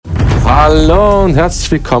Hallo und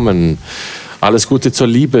herzlich willkommen. Alles Gute zur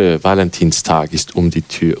Liebe. Valentinstag ist um die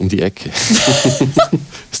Ecke.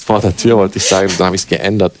 Ist vor der Tür, wollte ich sagen. Dann habe ich es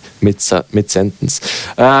geändert mit Sentence.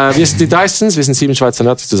 Wir sind die Diceons, wir sind 7 Schweizer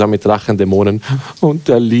Nerds, die zusammen mit Drachen, Dämonen und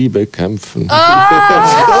der Liebe kämpfen.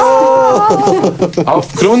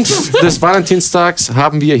 Aufgrund des Valentinstags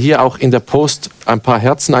haben wir hier auch in der Post ein paar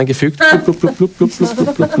Herzen eingefügt.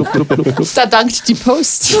 Da dankt die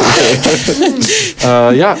Post.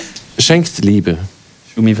 Ja, schenkt Liebe.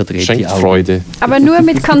 Schumi verdreht Schenkt die Augen. Freude. Aber nur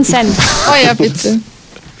mit Consent. Oh ja, bitte.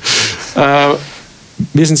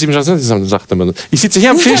 Wir sind 7 Schweizer zusammen, sagt man. Ich sitze hier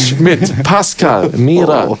am Tisch mit Pascal,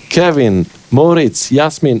 Mira, Kevin, Moritz,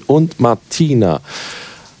 Jasmin und Martina.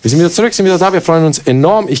 Wir sind wieder zurück, sind wieder da. Wir freuen uns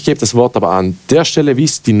enorm. Ich gebe das Wort aber an der Stelle, wie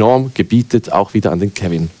es die Norm gebietet, auch wieder an den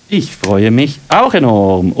Kevin. Ich freue mich auch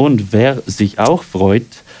enorm. Und wer sich auch freut,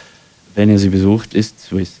 wenn ihr sie besucht, ist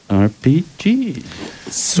Swiss RPG.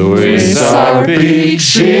 Swiss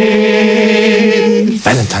RPG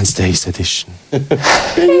Valentine's Days Edition.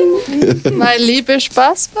 Mein Liebe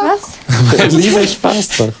Spaß macht. Liebe Spaß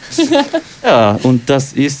doch. Ja, und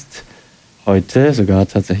das ist heute sogar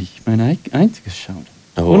tatsächlich mein einziges Shoutout.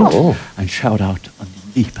 Und ein Shoutout an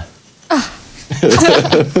die Liebe.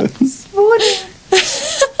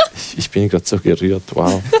 Ich bin gerade so gerührt,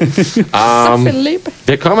 wow. So viel Liebe.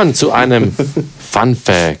 Wir kommen zu einem Fun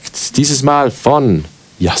Fact. Dieses Mal von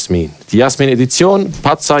Jasmin. Die Jasmin-Edition,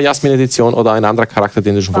 Patzer, Jasmin-Edition oder ein anderer Charakter,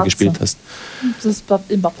 den du schon vorgespielt hast. Das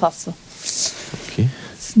bleibt immer Patzer. Okay.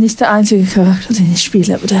 Das ist nicht der einzige Charakter, den ich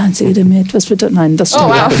spiele, aber der einzige, der mir etwas bedeutet. Nein, das stimmt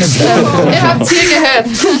auch nicht. Ihr habt es hier gehört.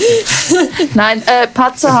 Nein,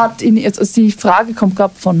 Patzer hat ihn jetzt, also die Frage kommt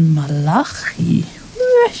gerade von Malachi.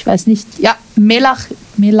 Ich weiß nicht. Ja, Melachi.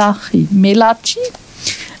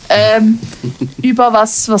 Über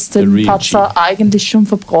was den Patzer eigentlich schon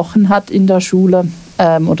verbrochen hat in der Schule.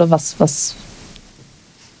 Oder was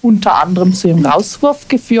unter anderem zu ihrem Rauswurf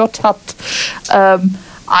geführt hat.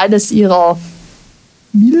 Eines ihrer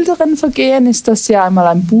milderen Vergehen ist, dass sie einmal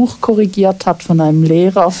ein Buch korrigiert hat von einem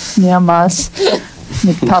Lehrer mehrmals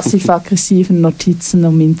mit passiv-aggressiven Notizen,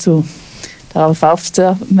 um ihn darauf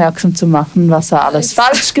aufmerksam zu machen, was er alles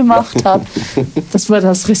falsch gemacht hat. Das wurde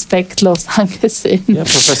als respektlos angesehen. Ja,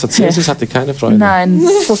 Professor Celsius hatte keine Freude. Nein,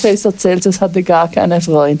 Professor Celsius hatte gar keine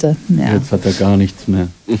Freude. Ja. Jetzt hat er gar nichts mehr.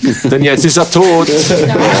 Denn jetzt ist er tot.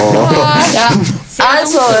 Ja.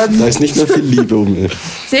 Also, Da ist nicht mehr viel Liebe um mich.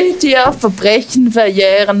 seht ihr, Verbrechen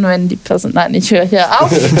verjähren, wenn die Person... Nein, ich höre hier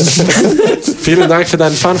auf. Vielen Dank für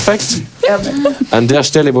deinen Fun Fact. An der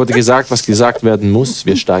Stelle wurde gesagt, was gesagt werden muss.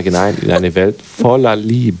 Wir steigen ein in eine Welt voller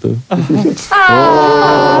Liebe.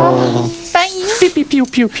 Piu, piu,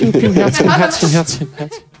 piu, piu, piu. Herzchen, Herzchen, Herzchen,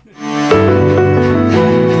 Herzchen.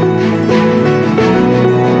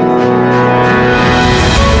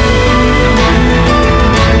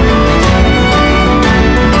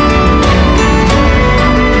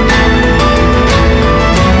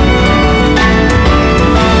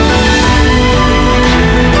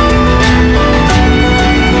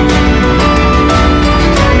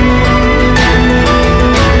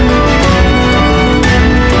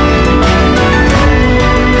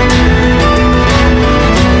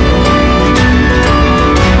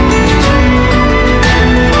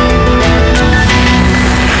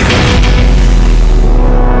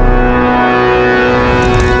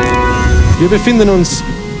 Wir befinden uns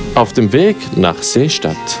auf dem Weg nach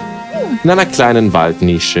Seestadt. In einer kleinen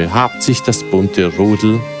Waldnische hat sich das bunte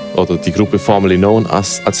Rudel, oder die Gruppe formerly known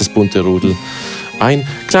als das bunte Rudel, einen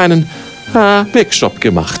kleinen Wegstopp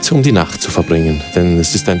gemacht, um die Nacht zu verbringen. Denn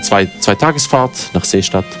es ist eine Zweitagesfahrt nach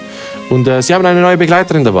Seestadt. Und sie haben eine neue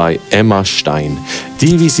Begleiterin dabei, Emma Stein,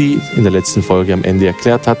 die, wie sie in der letzten Folge am Ende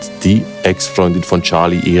erklärt hat, die Ex-Freundin von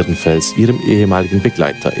Charlie Ehrenfels, ihrem ehemaligen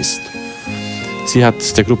Begleiter ist. Sie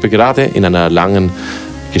hat der Gruppe gerade in einer langen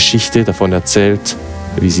Geschichte davon erzählt,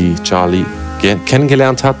 wie sie Charlie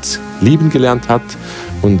kennengelernt hat, lieben gelernt hat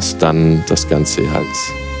und dann das Ganze halt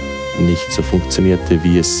nicht so funktionierte,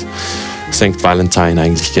 wie es St. Valentine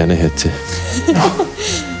eigentlich gerne hätte.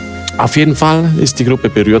 Auf jeden Fall ist die Gruppe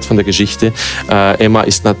berührt von der Geschichte. Emma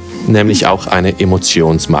ist nämlich auch eine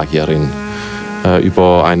Emotionsmagierin.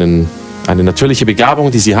 Über eine natürliche Begabung,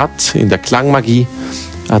 die sie hat in der Klangmagie,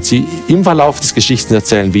 hat sie im Verlauf des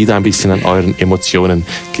Geschichtenerzählens wieder ein bisschen an euren Emotionen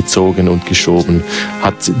gezogen und geschoben.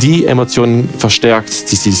 Hat die Emotionen verstärkt,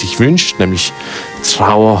 die sie sich wünscht, nämlich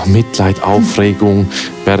Trauer, Mitleid, Aufregung,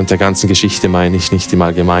 während der ganzen Geschichte meine ich, nicht im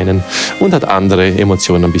Allgemeinen, und hat andere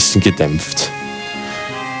Emotionen ein bisschen gedämpft.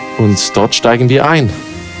 Und dort steigen wir ein.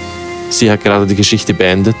 Sie hat gerade die Geschichte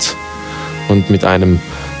beendet und mit einem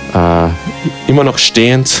immer noch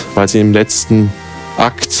stehend, weil sie im letzten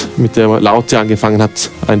Akt mit der Laute angefangen hat,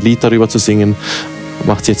 ein Lied darüber zu singen,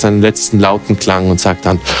 macht sie jetzt einen letzten lauten Klang und sagt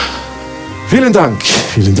dann: Vielen Dank,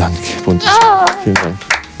 Buntes. Vielen Dank.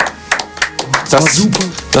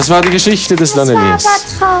 Das war die Geschichte des Lanneliers.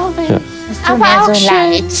 Das war traurig. Ja. Das tut mir so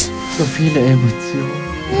leid. So viele Emotionen.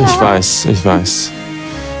 Ja. Ich weiß.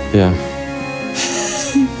 Ja.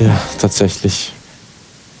 Ja, tatsächlich.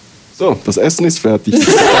 So, das Essen ist fertig. Ich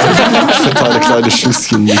verteile kleine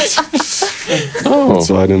Schüsschen mit.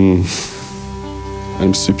 Zu einem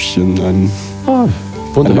Süppchen, einem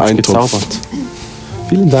Eintopf. Gezaubert.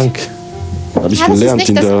 Vielen Dank. Habe ich gelernt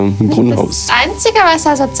im Brunnenhaus. Das Einzige, was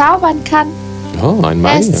er so zaubern kann. Oh, ein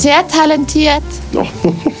Er Magier. ist sehr talentiert.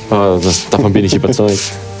 Davon bin ich überzeugt.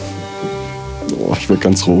 Oh, ich werde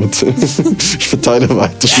ganz rot. Ich verteile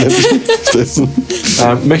weiter schnell das Essen.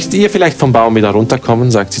 Möchtet ihr vielleicht vom Baum wieder runterkommen,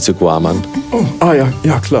 sagt sie zu Guaman. Oh,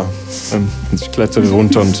 ja, klar. Ich klettere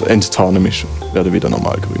runter und enttarne mich. Werde wieder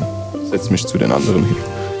normalgrün. Setze mich zu den anderen hin.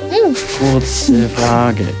 Kurze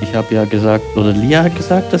Frage. Ich habe ja gesagt, oder Lia hat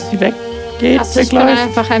gesagt, dass sie weggeht. Also ich bin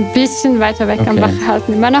einfach ein bisschen weiter weg am Bach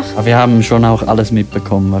halten, immer noch. Aber wir haben schon auch alles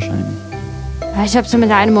mitbekommen wahrscheinlich. Ich habe so mit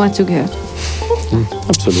einem Ohr zugehört.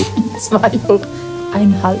 Absolut. 2 Uhr, 1,5 Uhr.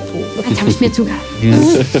 Jetzt habe ich mir zugehört.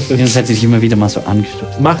 Linus hat sich immer wieder mal so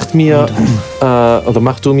angestupst. Mach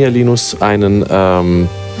du mir, Linus, einen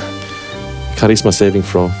Charisma Saving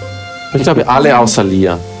Throw. Ich glaube, alle außer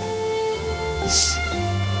Lia.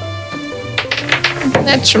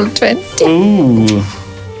 Natural 20.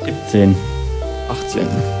 17. 18.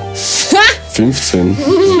 15.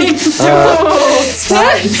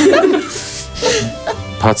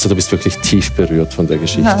 Patzer, du bist wirklich tief berührt von der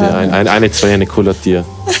Geschichte. Eine Träne kullert dir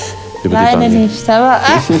über die Meine Wange. nicht, aber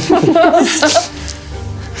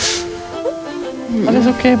Alles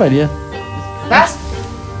okay bei dir? Was?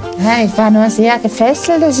 Nein, ich war nur sehr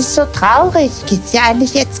gefesselt. Das ist so traurig. Geht's dir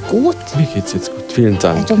eigentlich jetzt gut? Mir geht's jetzt gut. Vielen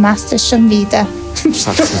Dank. Du machst es schon wieder.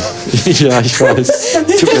 Patzer. Ja, ich weiß.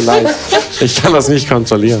 Tut mir leid. Ich kann das nicht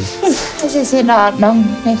kontrollieren. Das ist in Ordnung.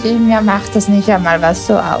 Mir macht das nicht einmal was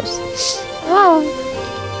so aus. Oh.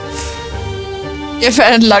 Geh für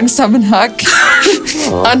einen langsamen Hack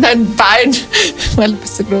an dein Bein. Weil du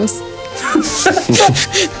bist so groß.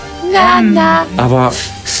 Na. Aber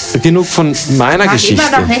genug von meiner Geschichte.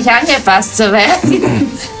 Immer noch nicht angefasst zu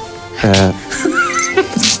werden.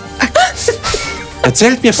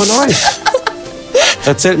 Erzählt mir von euch.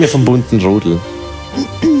 Erzählt mir vom bunten Rudel.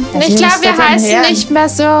 Ich glaube, wir heißen nicht mehr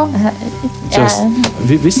so.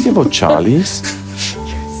 Wisst ihr, wo Charlie ist?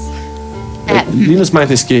 Linus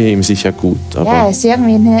meinte, es gehe ihm sicher gut. Aber Ja, ist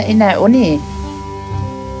irgendwie in der Uni.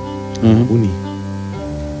 Uni.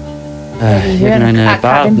 Irgendeine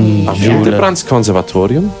Akademie. Am Badenschule. Hildebrands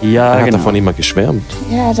Konservatorium? Ja, Er hat genau. davon immer geschwärmt.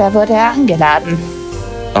 Ja, da wurde er angeladen.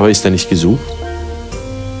 Aber ist er nicht gesucht?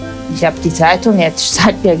 Ich habe die Zeitung jetzt,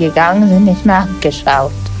 seit wir gegangen sind, nicht mehr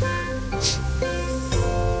angeschaut.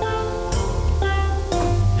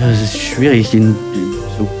 Ja, es ist schwierig, ihn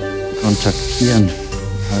zu kontaktieren.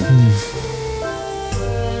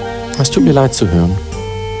 Es tut mir leid zu hören.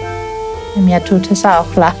 Mir tut es auch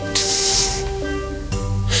leid.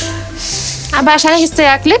 Aber wahrscheinlich ist er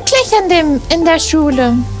ja glücklich in der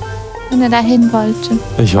Schule, wenn er dahin wollte.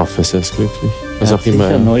 Ich hoffe, er ist glücklich. Was Er auch hat immer.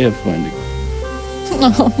 sicher neue Freunde.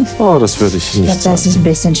 Oh, das würde ich nicht Das sagen. ist ein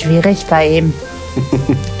bisschen schwierig bei ihm.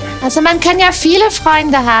 Also man kann ja viele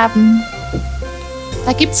Freunde haben.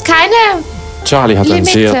 Da gibt's keine. Charlie hat ein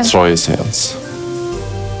sehr Limite. treues Herz.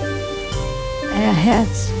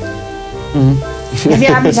 Herz. Ja,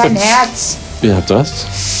 wir haben sein Herz. Ihr habt was?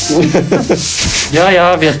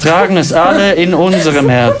 Ja, wir tragen es alle in unserem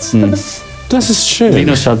Herzen. Das ist schön.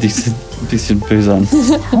 Linus schaut dich ein bisschen böse an.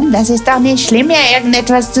 Und das ist doch nicht schlimm, mir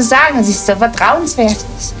irgendetwas zu sagen. Es ist so vertrauenswert.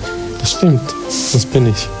 Das stimmt. Das bin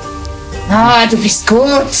ich. Oh, du bist gut.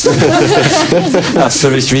 Hast du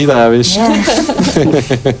mich wieder erwischt?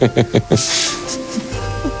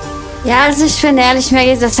 Ja, also ich bin ehrlich, mir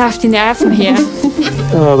geht das auf die Nerven hier.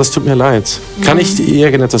 Ja, das tut mir leid. Kann ich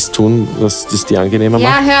irgendetwas tun, was das dir angenehmer Ja,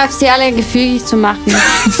 macht? hör auf, sie alle gefügig zu machen.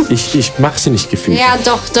 Ich mache sie nicht gefügig. Ja,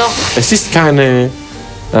 doch. Es ist keine,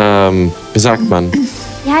 wie sagt man?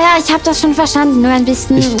 Ja, ich habe das schon verstanden, nur ein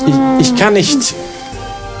bisschen. Ich kann nicht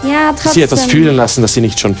Ja, trotzdem. sie etwas fühlen lassen, das sie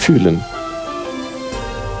nicht schon fühlen.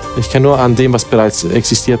 Ich kann nur an dem, was bereits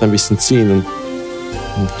existiert, ein bisschen ziehen und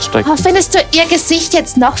strecken. Oh, findest du ihr Gesicht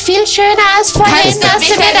jetzt noch viel schöner als vorhin, als du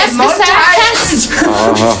mir das gesagt hast?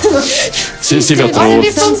 Aha. Sie wird Oder rot.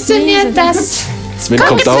 wie funktioniert das? Sven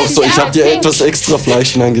kommt auch so, ich habe dir etwas extra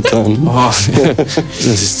Fleisch hineingetan. Oh, das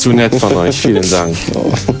ist zu nett von euch. Vielen Dank.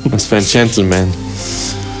 Was für ein Gentleman.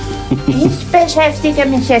 Ich beschäftige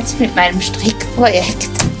mich jetzt mit meinem Strickprojekt.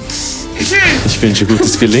 Ich wünsche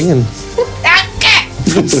gutes Gelingen. Danke!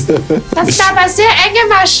 Das sind aber sehr enge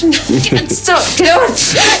Maschen. Kannst du, Claude?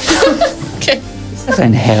 Ist das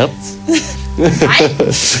ein Herz? Nein.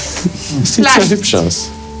 Sieht sehr hübsch aus.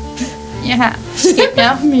 Ja, ich gebe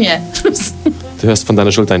mir auch Mühe. Du hörst von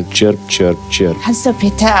deiner Schulter ein Chirp, Chirp, Chirp. Kannst du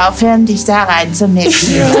bitte aufhören, dich da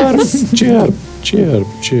reinzumischen? Chirp, Chirp,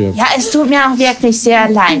 Chirp. Ja, es tut mir auch wirklich sehr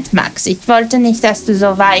leid, Max. Ich wollte nicht, dass du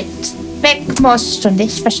so weit weg musst. Und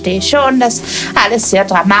ich verstehe schon, dass alles sehr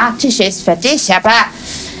dramatisch ist für dich, aber...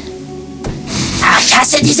 ich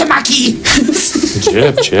hasse diese Magie.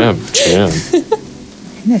 Chirp, Chirp, Chirp.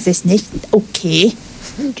 Das ist nicht okay.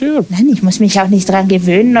 Chirp. Nein, ich muss mich auch nicht dran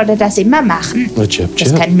gewöhnen oder das immer machen. Chirp, Das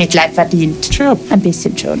Chirp. kein Mitleid verdient. Chirp. Ein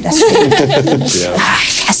bisschen schon, das stimmt. Chirp.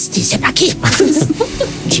 Ich hasse diese Magie.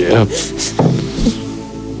 Chirp.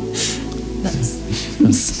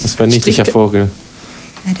 Das war ein niedlicher Vogel.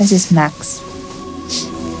 Ja, das ist Max.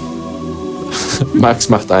 Max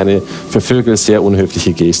macht eine für Vögel sehr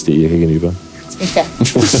unhöfliche Geste ihr gegenüber. Bitte.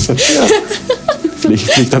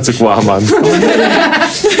 Fliegt dann zu Guam an. Ich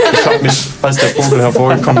habe mich, als der Vogel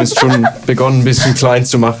hervorgekommen ist, schon begonnen, ein bisschen klein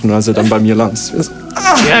zu machen, als er dann bei mir landet.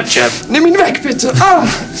 Chirp, Chirp. Nimm ihn weg, bitte! Ah.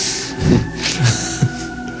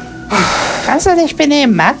 Kannst du dich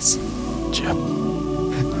benehmen, Max? Chirp.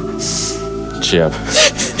 Chirp.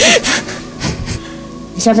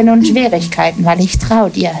 Ich habe nun Schwierigkeiten, weil ich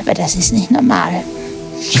traue dir, aber das ist nicht normal.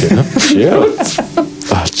 Chirp, Chirp.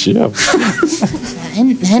 Ach, Chirp.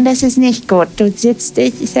 Nein, das ist nicht gut. Du setzt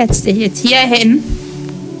dich jetzt hier hin.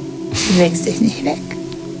 Du bewegst dich nicht weg.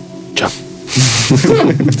 Chirp.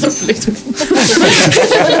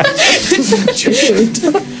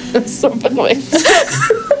 Das ist so beruhigend.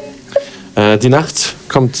 Die Nacht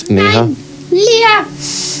kommt näher. Lia!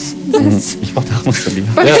 Ich brauche auch was von dir.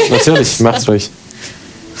 Ja, natürlich. Macht's ruhig.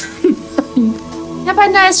 Ich habe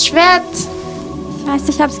ein neues Schwert. Ich weiß,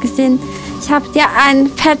 ich hab's gesehen. Ich hab dir ein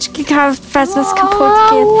Patch gekauft, falls was kaputt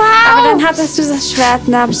geht. wow. Aber dann hattest du das Schwert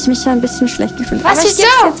und da habe ich mich ein bisschen schlecht gefühlt. Was, Aber ich wieso?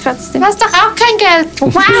 geb's dir trotzdem. Du hast doch auch kein Geld.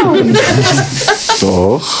 Wow!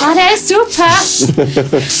 Doch. Oh, der ist super.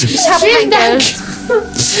 Ich habe kein Geld.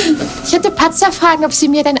 Ich hätte Patzer fragen, ob sie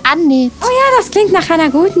mir denn annäht. Oh ja, das klingt nach einer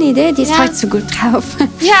guten Idee. Die ist Ja. heute so gut drauf.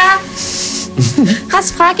 Ja. Das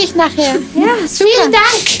frage ich nachher. Ja, super. Vielen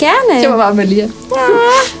Dank. Gerne. Ich habe Amelie.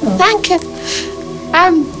 Danke.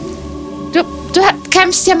 Du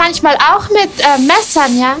kämpfst ja manchmal auch mit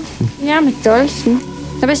Messern, ja? Ja, mit Dolchen.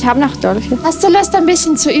 Aber ich habe noch Dolche. Hast du Lust, ein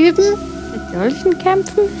bisschen zu üben? Mit Dolchen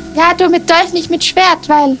kämpfen? Ja, du mit Dolch, nicht mit Schwert,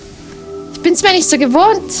 weil ich bin's mir nicht so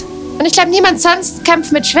gewohnt. Und ich glaube, niemand sonst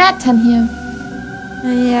kämpft mit Schwertern hier.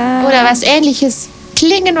 Ja. Oder was Ähnliches.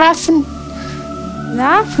 Klingenwaffen.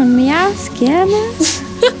 Ja, von mir aus gerne.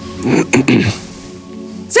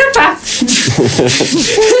 Super!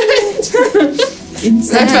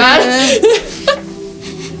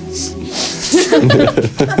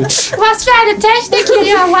 Was für eine Technik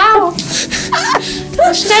hier, wow!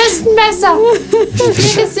 Die schnellsten Messer, die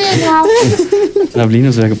ich je gesehen habe. Ich glaube,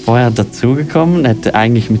 Linus wäre vorher dazugekommen, hätte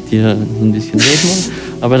eigentlich mit dir ein bisschen reden wollen,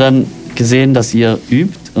 aber dann gesehen, dass ihr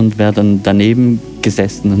übt und wäre dann daneben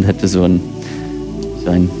gesessen und hätte so ein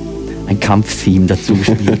Kampftheme dazu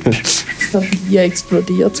gespielt. Das Bier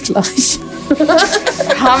explodiert gleich.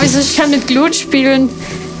 Wieso? Ich kann mit Glut spielen.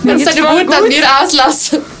 Kannst deine Wut an mir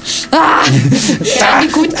auslassen? Ja, wie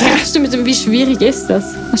gut kämpfst du mit dem? Wie schwierig ist das?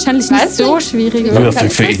 Wahrscheinlich nicht Weiß so schwierig. Oder? Würfel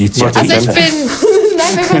für Initiative. Also ich bin...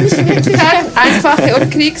 Nein, wir nicht wirklich einfache und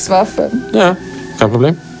Kriegswaffe. Ja, kein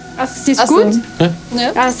Problem. Also, sie ist Ach so. gut. Ja.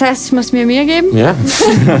 Das heißt, ich muss mir Mühe geben. Ja. Ich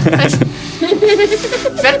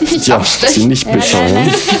werde dich nicht Ja, abstechen. sie nicht bezahlen.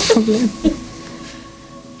 Nein, kein Problem.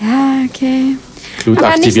 Ja, okay. Glut Aber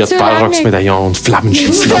nicht aktiviert zu Balrogs lange. Medaillon und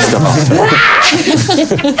Flammenschießen aus der Waffe.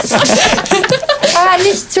 Aber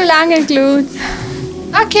nicht zu lange Glut.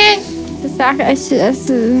 Okay, Das sage ich.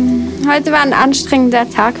 Heute war ein anstrengender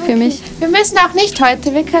Tag für mich. wir müssen auch nicht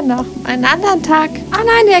heute, wir können auch einen anderen Tag. Ah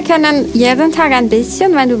nein, wir können jeden Tag ein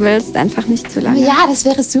bisschen, wenn du willst. Einfach nicht zu lange. Ja, das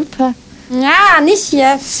wäre super. Ja, nicht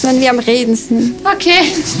jetzt, wenn wir am Reden sind.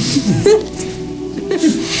 Okay.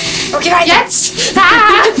 Okay, weiter. Jetzt!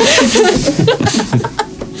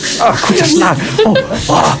 Guter Schlag.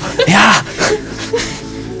 Ja.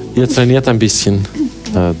 Ihr trainiert ein bisschen.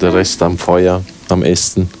 Der Rest am Feuer, am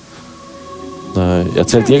Essen.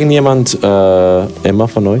 Erzählt irgendjemand Emma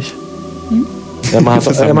von euch? Emma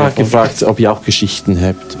hat gefragt, ob ihr auch Geschichten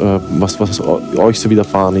habt, was euch so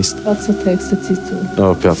widerfahren ist. Wassertexte zieht zu.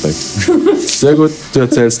 Oh, perfekt. Sehr gut, du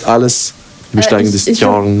erzählst alles. Besteigen des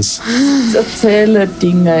Jorns. Ich erzähle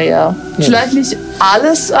Dinge, ja. Vielleicht nicht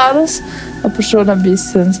alles, aber schon ein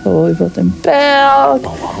bisschen so über den Berg,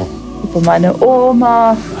 über meine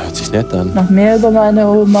Oma. Hört sich nett an. Noch mehr über meine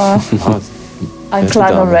Oma. Ein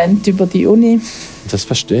kleiner Rant über die Uni. Das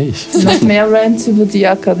verstehe ich. Noch mehr Rants über die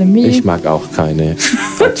Akademie. Ich mag auch keine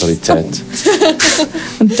Autorität.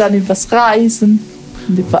 Und dann übers Reisen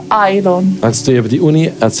und über Eilon. Als du über die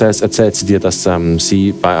Uni erzählt sie dir, dass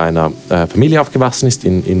sie bei einer Familie aufgewachsen ist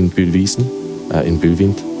in Bühlwiesen, in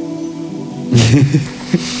Bühlwind.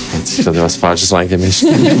 Ich hatte was Falsches reingemischt.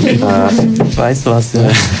 Ich weiß was, ja.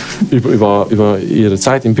 Über ihre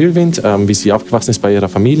Zeit in Bühlwind, wie sie aufgewachsen ist bei ihrer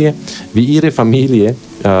Familie, wie ihre Familie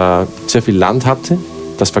sehr viel Land hatte,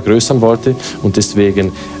 das vergrößern wollte und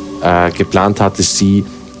deswegen geplant hatte, sie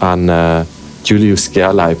an Julius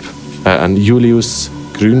Gerleib, an Julius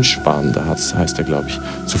Grünspan, heißt er, glaube ich,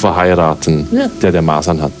 zu verheiraten, der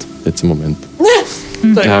Masern hat, jetzt im Moment.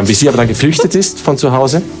 Wie sie aber dann geflüchtet ist von zu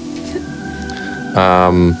Hause,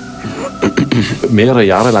 mehrere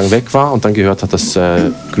Jahre lang weg war und dann gehört hat, dass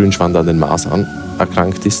Grünschwand an den Masern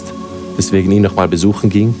erkrankt ist, deswegen ihn nochmal besuchen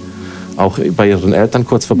ging, auch bei ihren Eltern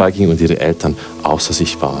kurz vorbeiging und ihre Eltern außer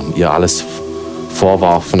sich waren, ihr alles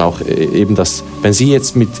vorwarfen, auch eben das, wenn sie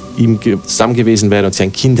jetzt mit ihm zusammen gewesen wäre und sie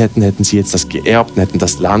ein Kind hätten, hätten sie jetzt das geerbt, hätten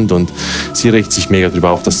das Land und sie regt sich mega drüber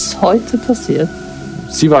auf, dass heute passiert.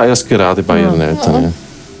 Sie war erst gerade bei ihren Eltern.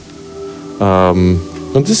 Ja.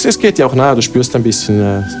 Und es geht ja auch nahe, du spürst ein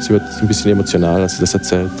bisschen, sie wird ein bisschen emotional, als sie das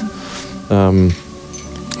erzählt. Aber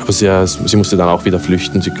sie musste dann auch wieder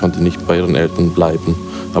flüchten, sie konnte nicht bei ihren Eltern bleiben.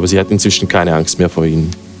 Aber sie hat inzwischen keine Angst mehr vor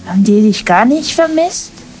ihnen. Haben die dich gar nicht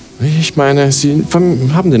vermisst? Ich meine, sie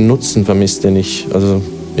haben den Nutzen vermisst, den also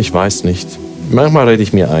ich weiß nicht. Manchmal rede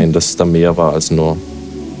ich mir ein, dass es da mehr war als nur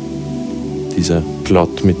dieser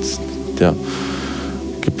Plot mit der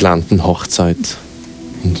geplanten Hochzeit.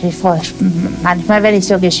 Manchmal, wenn ich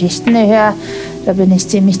so Geschichten höre, da bin ich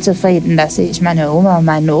ziemlich zufrieden, dass ich meine Oma und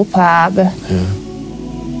meinen Opa habe. Ja.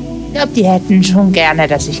 Ich glaube, die hätten schon gerne,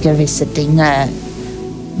 dass ich gewisse Dinge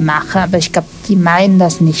mache, aber ich glaube, die meinen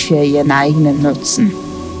das nicht für ihren eigenen Nutzen.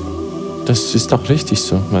 Das ist auch richtig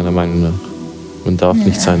so, meiner Meinung nach. Man darf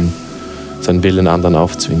nicht seinen Willen anderen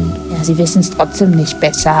aufzwingen. Ja, sie wissen es trotzdem nicht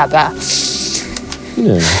besser, aber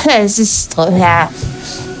es ist,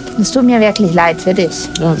 es tut mir wirklich leid für dich.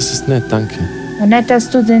 Ja, das ist nett, danke. Und nett, dass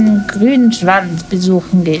du den grünen Schwanz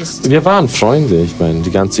besuchen gehst. Wir waren Freunde, ich meine,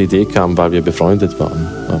 die ganze Idee kam, weil wir befreundet waren.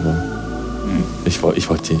 Aber ich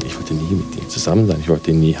wollte nie mit ihm zusammen sein, ich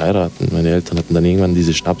wollte ihn nie heiraten. Meine Eltern hatten dann irgendwann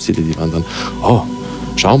diese Schnapsidee, die waren dann, oh,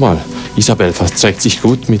 schau mal, Isabel verträgt sich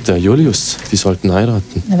gut mit der Julius, die sollten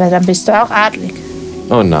heiraten. Aber dann bist du auch adlig.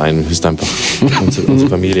 Oh nein, ist einfach, unsere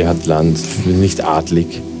Familie hat Land, nicht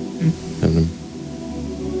adlig.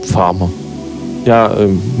 Farmer. Ja,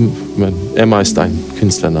 Emma ist ein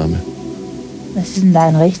Künstlername. Was ist denn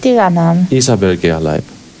dein richtiger Name? Isabel Gerleib.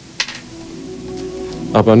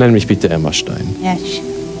 Aber nenn mich bitte Emma Stein. Ja, ich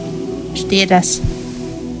verstehe das.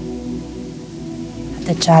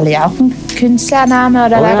 Hatte Charlie auch einen Künstlername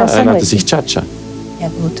oder war das so? Er nannte sich Chacha. Ja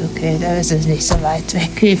gut, okay, da ist es nicht so weit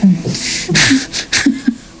weg eben.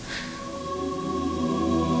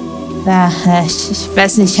 Ja, ich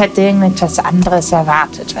weiß nicht, ich hätte irgendetwas anderes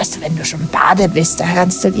erwartet. Weißt du, wenn du schon Bade bist, da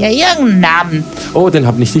kannst du dir irgendeinen Namen. Oh, den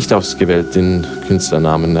habe ich nicht ausgewählt, den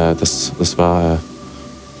Künstlernamen. Das war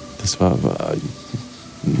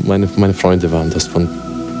meine Freunde waren das von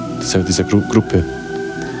dieser Gruppe.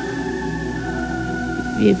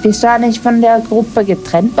 Bist du auch nicht von der Gruppe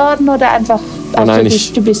getrennt worden oder einfach, Nein,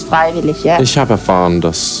 du bist freiwillig, ja? Ich habe erfahren,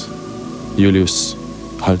 dass Julius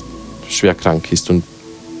halt schwer krank ist und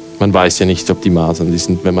man weiß ja nicht, ob die Masern,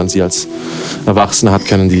 wenn man sie als Erwachsener hat,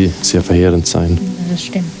 können die sehr verheerend sein. Das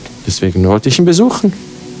stimmt. Deswegen wollte ich ihn besuchen.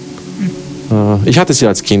 Ich hatte sie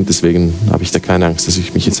als Kind, deswegen habe ich da keine Angst, dass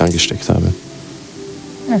ich mich jetzt angesteckt habe.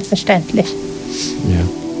 Ja, verständlich. Ja.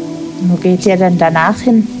 Wo geht ihr denn danach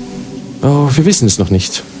hin? Oh, wir wissen es noch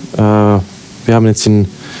nicht. Wir haben jetzt in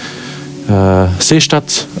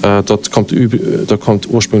Seestadt, dort kommt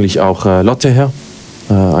ursprünglich auch Lotte her,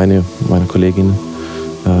 eine meiner Kolleginnen.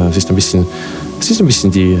 Sie ist ein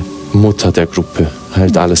bisschen die Mutter der Gruppe,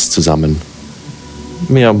 hält alles zusammen.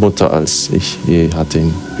 Mehr Mutter als ich je hatte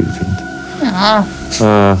in Bühlwind.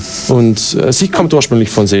 Ja. Und sie kommt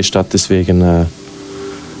ursprünglich von Seestadt, deswegen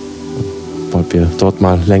wollten wir dort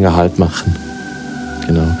mal länger Halt machen.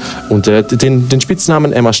 Genau. Und den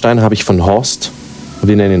Spitznamen Emma Stein habe ich von Horst.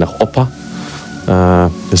 Wir nennen ihn auch Opa.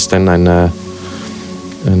 Das ist dann ein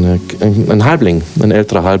Halbling, ein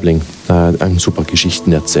älterer Halbling, ein super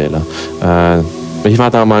Geschichtenerzähler. Ich war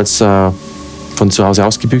damals von zu Hause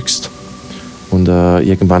ausgebüxt Und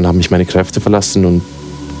irgendwann haben mich meine Kräfte verlassen und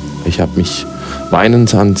ich habe mich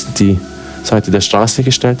weinend an die Seite der Straße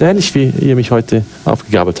gestellt, ähnlich wie ihr mich heute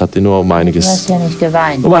aufgegabelt hatte, nur um einiges. Du hast ja nicht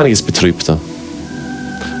geweint. Um einiges betrübter.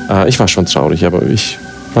 Ich war schon traurig, aber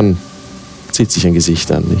man zieht sich ein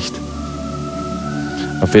Gesicht an, nicht?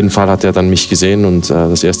 Auf jeden Fall hat er dann mich gesehen und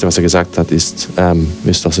das Erste, was er gesagt hat, ist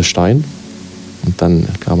das ein Stein? Und dann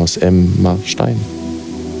kam aus M mal Stein.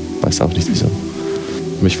 Weiß auch nicht wieso.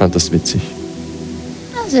 Aber ich fand das witzig.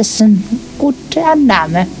 Das ist eine gute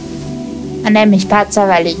Annahme. Man nennt mich Patzer,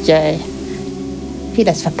 weil ich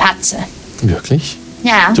vieles verpatze. Wirklich?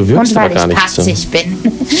 Ja, Du wirkst und weil aber gar ich nicht so. patzig bin.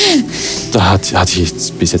 Da hatte ich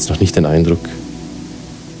bis jetzt noch nicht den Eindruck.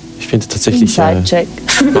 Ich finde tatsächlich... Inside-Check.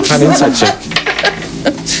 Mach einen Inside-Check.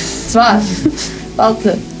 2.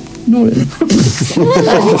 Warte. 0.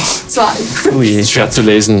 2. Ui, ist schwer zu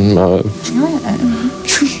lesen.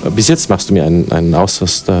 Bis jetzt machst du mir einen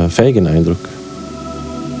äußerst fähigen Eindruck.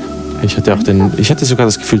 Ich hatte sogar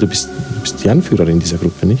das Gefühl, du bist die Anführerin dieser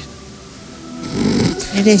Gruppe, nicht?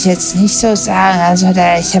 Würde ich jetzt nicht so sagen. Also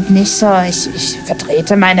ich habe nicht so, ich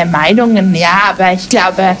vertrete meine Meinungen, ja, aber ich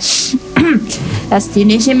glaube, dass die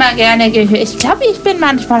nicht immer gerne gehört. Ich glaube, ich bin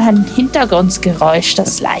manchmal ein Hintergrundgeräusch,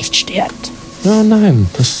 das leicht stört. Ja, nein,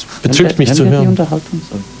 das betrübt mich zu hören.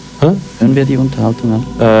 Hören wir die Unterhaltung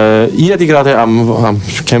an? Ihr, die gerade am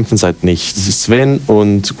Kämpfen seid, nicht. Sven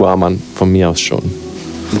und Guaman von mir aus schon.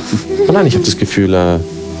 Aber nein, ich habe das Gefühl,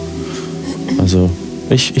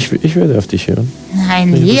 ich würde auf dich hören.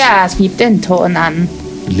 Nein, Lia, es gibt den Ton an.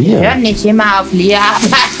 Wir Lia? hören nicht immer auf Lia.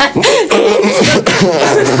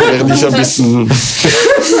 Während ich ein bisschen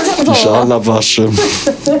die Schalen abwasche.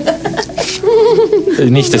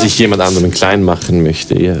 Nicht, dass ich jemand anderen klein machen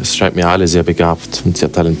möchte. Ihr scheint mir alle sehr begabt und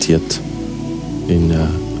sehr talentiert. In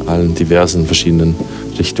allen diversen verschiedenen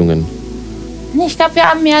Richtungen. Ich glaube, wir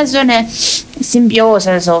haben ja so eine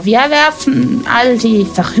Symbiose. Also wir werfen all die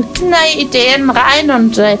verrückten Ideen rein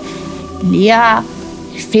und Lia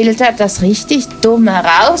filtert das richtig Dumme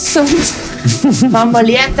raus und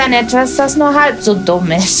formuliert dann etwas, das nur halb so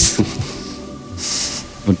dumm ist.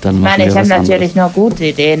 Und dann Ich meine, ich habe natürlich nur gute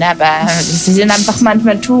Ideen, aber sie sind einfach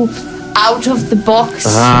manchmal too out of the box.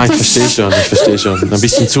 Ah, ich verstehe schon.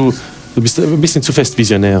 Du bist ein bisschen zu fest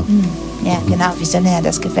visionär. Ja, genau, Visionär,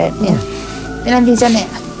 das gefällt mir. Ich bin ein Visionär.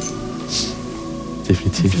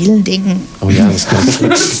 Definitiv. In vielen Dingen. Oh ja, das kann ich.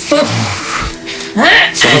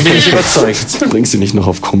 Davon bin ich überzeugt. Bringst du nicht noch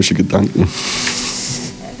auf komische Gedanken?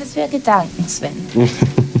 Was für Gedanken, Sven?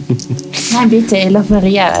 Nein, bitte,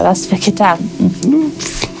 elaboriere. Was für Gedanken?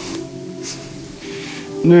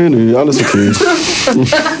 Nö, alles okay.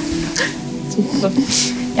 Super.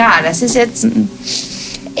 Ja, das ist jetzt ein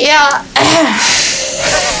eher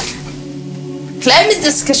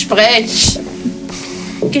klemmendes Gespräch.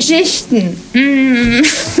 Geschichten.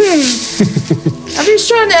 Habe ich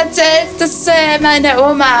schon erzählt, dass meine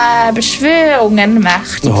Oma Beschwörungen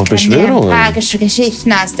macht. Oh, Ich kann Beschwörungen? mir tragische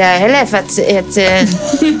Geschichten aus der Hölle erzählen.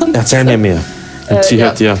 Erzähl mir mehr. Und sie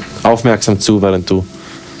hört dir aufmerksam zu, während du...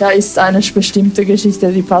 Da ist eine bestimmte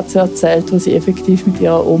Geschichte, die Patze erzählt, wo sie effektiv mit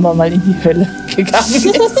ihrer Oma mal in die Hölle gegangen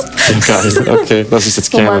ist. Geil, okay, das ist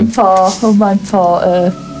jetzt Um Cameron. ein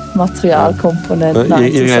paar Materialkomponenten. Irgendein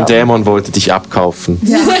einzusammeln. Dämon wollte dich abkaufen.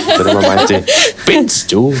 Ja. Der immer meinte,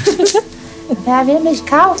 binst du? Wer will mich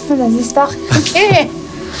kaufen? Das ist doch okay.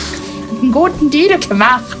 Einen guten Deal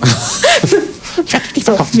gemacht. Ich werde dich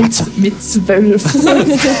verkaufen, Patzer. Mit 12.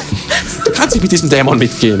 Du kannst nicht mit diesem Dämon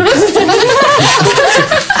mitgehen. Aber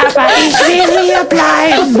ich will hier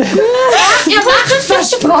bleiben. Ihr macht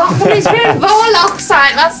versprochen, ich will wohl auch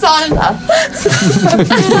sein. Was soll das?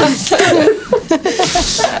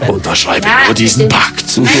 Unterschreibe Ja, nur diesen bitte.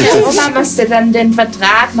 Pakt. Meine Oma musste dann den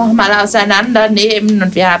Vertrag nochmal auseinandernehmen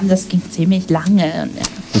und das ging ziemlich lange.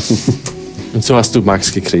 Und so hast du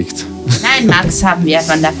Max gekriegt. Nein, Max haben wir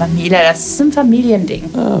von der Familie. Das ist ein Familiending.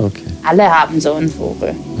 Ah, okay. Alle haben so einen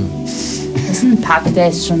Vogel. Das ist ein Pakt, der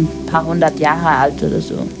ist schon ein paar hundert Jahre alt oder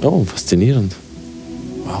so. Oh, faszinierend.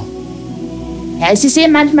 Ja, es ist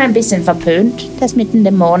eben manchmal ein bisschen verpönt, das mit den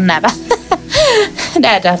Dämonen, aber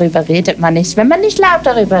darüber redet man nicht. Wenn man nicht laut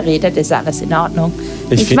darüber redet, ist alles in Ordnung.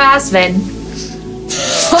 Ich war's, wenn.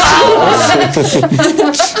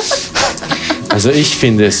 Also ich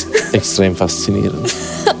finde es extrem faszinierend.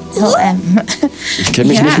 So, Ich kenne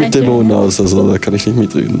mich nicht mit Dämonen aus, also da kann ich nicht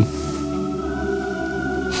mitreden.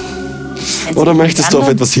 Oder möchtest du auf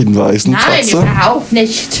etwas hinweisen, Nein, Patze? überhaupt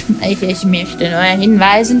nicht. Ich möchte nur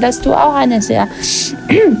hinweisen, dass du auch eine sehr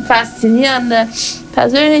faszinierende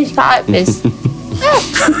Persönlichkeit bist.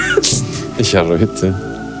 Ich erröte.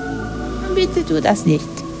 Bitte tu das nicht.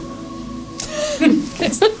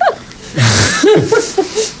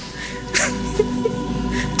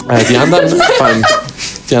 Die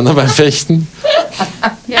anderen beim Fechten.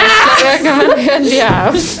 Ja, ich glaube, irgendwann hören die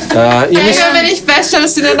auf. Irgendwann, wenn ich feststelle,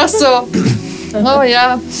 sind nur noch so. Oh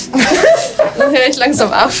ja. Dann höre ich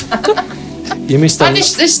langsam auf. Ihr müsst dann, Und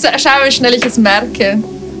ich schaue, wie schnell ich es merke.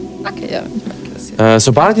 Okay, ja, ich merke das ja.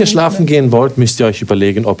 Sobald ihr schlafen gehen wollt, müsst ihr euch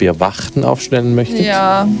überlegen, ob ihr Wachten aufstellen möchtet.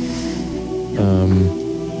 Ja.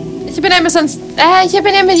 Ich übernehme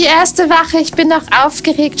die erste Wache. Ich bin noch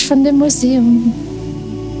aufgeregt von dem Museum.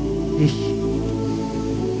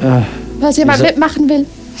 Was jemand mitmachen will.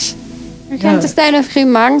 Du könntest deine früh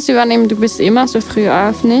morgens übernehmen. Du bist immer so früh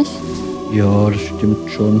auf, nicht? Ja, das stimmt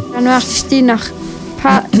schon. Dann mache ich die nach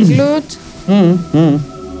Glut.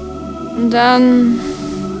 Und dann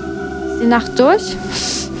ist die Nacht durch.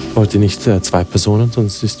 Wollt ihr nicht 2 Personen,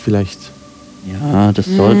 sonst ist vielleicht... Ja, das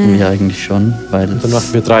sollten wir eigentlich schon, weil Dann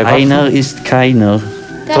machen wir 3 Wachen. einer ist keiner.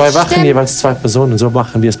 3 Wachen, jeweils 2 Personen. So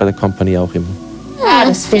machen wir es bei der Kompanie auch immer. Ja,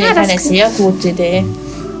 das finde ich eine sehr gute Idee.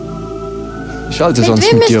 Ich halte Mit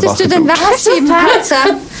sonst wem mit dir müsstest Wache. du denn Wache schieben,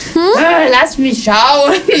 Panzer? Lass mich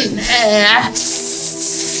schauen.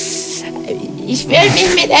 Ich will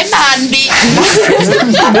mich mit Emma anbieten.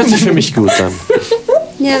 Hört sich für mich gut an.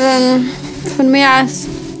 Ja, dann von mir aus.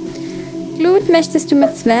 Glut, möchtest du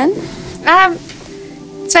mit Sven?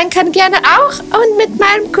 Sven kann gerne auch und mit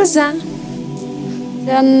meinem Cousin.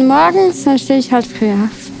 Dann morgens, dann stehe ich halt früh auf.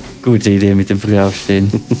 Gute Idee mit dem Frühaufstehen.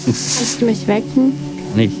 Kannst du mich wecken?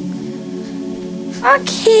 Nicht?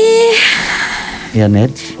 Okay. Ja,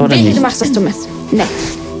 nett oder Wehe, nicht? du machst was Dummes. Nett.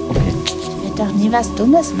 Ich will doch nie was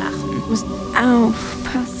Dummes machen. Du musst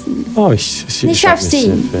aufpassen. Oh, ich Nicht glaub, auf wir sie.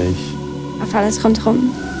 sind fähig. Auf alles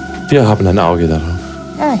rundherum. Wir haben ein Auge darauf.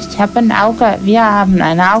 Ja, ich habe ein Auge. Wir haben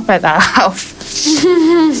ein Auge darauf.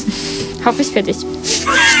 Hoffe ich für dich.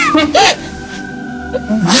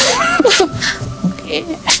 Okay.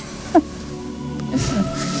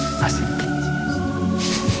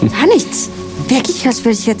 Gar nichts. Wirklich, als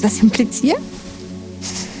würde ich etwas implizieren?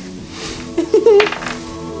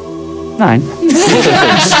 Nein.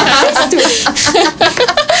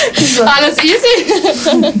 Alles easy.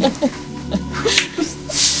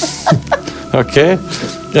 Okay.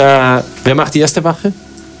 Wer macht die erste Wache?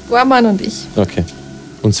 Gorman und ich. Okay.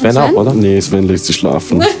 Und Sven Und auch, Sven? oder? Nee, Sven lässt sich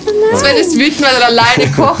schlafen. Sven ist wütend, weil er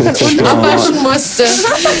alleine kochen und abwaschen musste.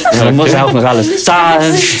 Ja, man muss auch noch alles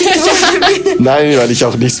zahlen. Nein, weil ich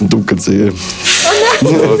auch nichts im Dunkeln sehe.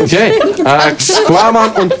 Okay.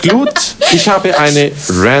 Squaman und Glut, ich habe eine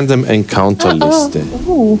Random Encounter Liste.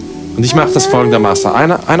 Und ich mache das folgendermaßen.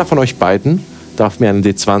 Einer von euch beiden darf mir einen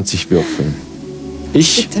D20 würfeln.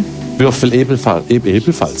 Ich würfel ebenfalls.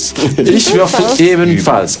 Ich würfel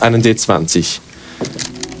ebenfalls einen D20.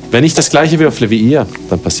 Wenn ich das gleiche würfle wie ihr,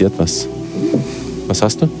 dann passiert was. Was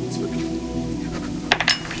hast du?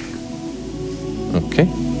 Okay.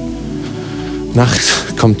 Nacht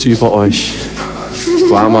kommt über euch.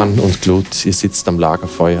 Squaman und Glut, ihr sitzt am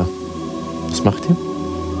Lagerfeuer. Was macht ihr?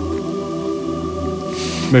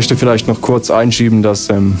 Ich möchte vielleicht noch kurz einschieben, dass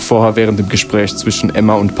vorher während dem Gespräch zwischen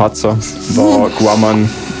Emma und Patzer war Guaman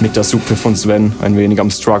mit der Suppe von Sven ein wenig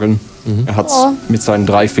am struggeln. Er hat mit seinen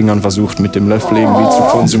 3 Fingern versucht, mit dem Löffel irgendwie zu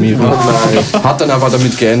konsumieren. Hat dann aber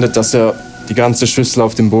damit geendet, dass er die ganze Schüssel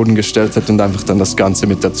auf den Boden gestellt hat und einfach dann das Ganze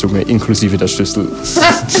mit der Zunge inklusive der Schüssel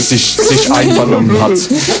sich einvernommen hat.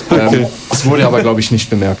 Es wurde aber, glaube ich, nicht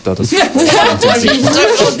bemerkt. Da das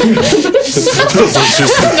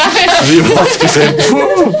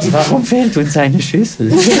Warum fehlt uns eine Schüssel?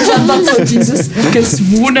 Dann noch so dieses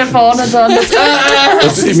Geschwune vorne dran.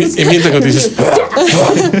 Also im Hintergrund dieses.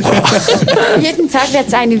 Jeden Tag wird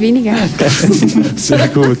es eine weniger. Sehr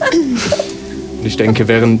gut. Ich denke,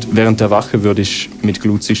 während der Wache würde ich mit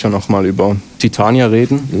Glut sicher noch mal über Titania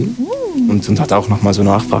reden und hat auch noch mal so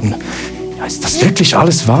nachfragen. Ja, ist das wirklich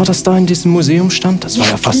alles wahr, das da in diesem Museum stand? Das war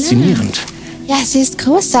ja faszinierend. Ja, sie ist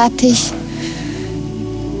großartig.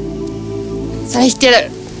 Soll ich dir...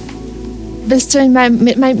 Willst du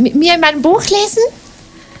mit mir in meinem Buch lesen?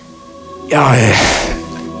 Ja,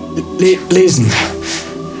 lesen.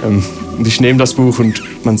 Und ich nehme das Buch und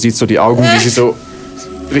man sieht so die Augen, wie sie so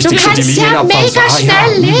Du richtig so die kannst Linien ja abfahren. mega So,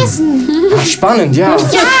 schnell lesen. Ja, spannend, ja. Ja,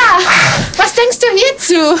 was denkst du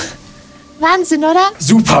hierzu? Wahnsinn, oder?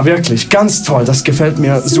 Super, wirklich, ganz toll. Das gefällt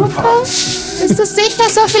mir super. Bist du sicher?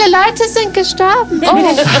 So viele Leute sind gestorben. Oh,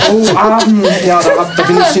 Ja, da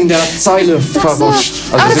bin ich in der Zeile verrutscht.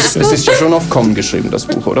 Also es ist ja schon auf Kommen geschrieben, das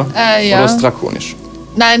Buch, oder? ja. Oder ist es drakonisch?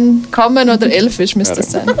 Nein, Kommen oder Elfisch müsste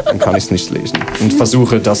es sein. Dann kann ich es nicht lesen. Und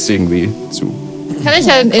versuche das irgendwie zu... Kann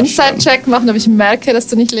ich einen Inside-Check machen, ob ich merke, dass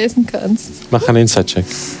du nicht lesen kannst? Mach einen Inside-Check.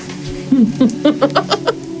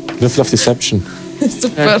 Würfel auf Deception.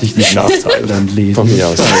 Super. Ich nicht Nachteil dann lesen. Von mir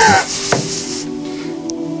aus.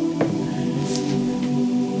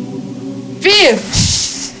 Wie?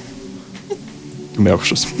 Du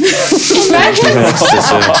merkst es.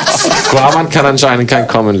 Guaman kann anscheinend kein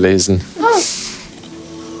Kommen lesen.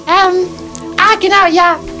 Genau,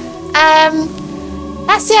 ja.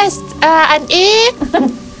 Das hier ist ein E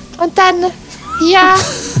und dann hier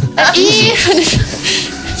ein I.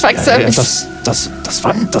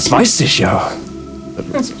 Das weiß ich ja.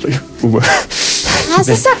 Das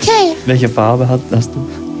ist okay. Welche Farbe hast du?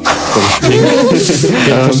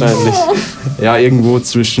 Wahrscheinlich. Ja, irgendwo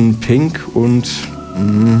zwischen Pink und...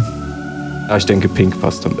 ja, ich denke, Pink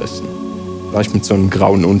passt am besten. Vielleicht mit so einem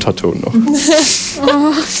grauen Unterton noch.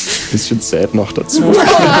 Bisschen sad noch dazu.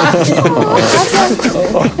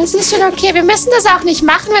 Das ist schon okay. Wir müssen das auch nicht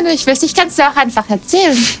machen, wenn du nicht willst. Ich kann es dir auch einfach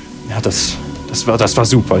erzählen. Ja, das war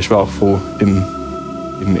super. Ich war auch froh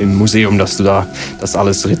im Museum, dass du da das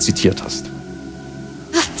alles rezitiert hast.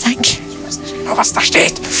 Danke. Ich weiß nicht genau, was da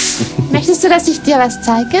steht. Möchtest du, dass ich dir was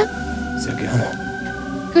zeige? Sehr gerne.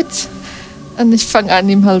 Gut. Und ich fange an,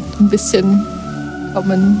 ihm halt ein bisschen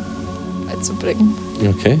Kommen beizubringen.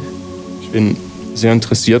 Okay. Ich bin sehr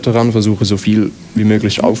interessiert daran, versuche so viel wie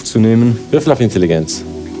möglich aufzunehmen. Würfel auf Intelligenz.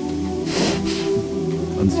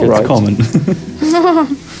 Und jetzt kommen.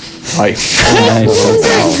 Hi.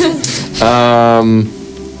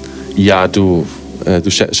 Ja, du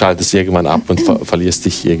schaltest irgendwann ab und verlierst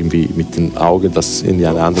dich irgendwie mit dem Auge, das in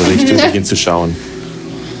eine andere Richtung beginnt zu schauen.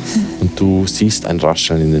 Und du siehst ein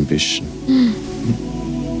Rascheln in den Büschen.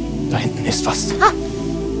 Da hinten ist was.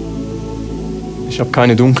 Ich habe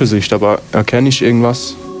keine Dunkelsicht, aber erkenne ich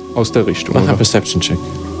irgendwas aus der Richtung? Mach einen Perception-Check.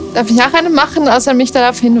 Darf ich auch einen machen, als er mich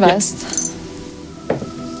darauf hinweist?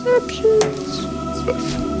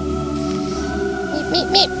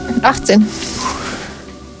 Ja. 18.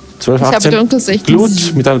 12, Ich 18. habe Dunkelsicht.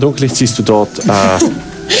 Glut, mit einer Dunkellicht siehst du dort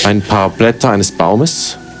ein paar Blätter eines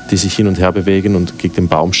Baumes, die sich hin und her bewegen und gegen den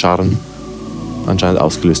Baum scharren. Anscheinend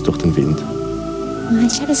ausgelöst durch den Wind.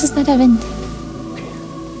 Ich glaube, es ist nur der Wind.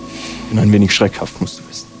 Ich bin ein wenig schreckhaft, musst du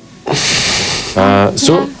wissen.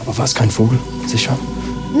 So, Aber war es kein Vogel? Sicher?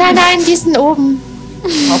 Nein, die sind oben.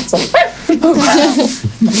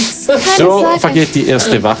 so vergeht die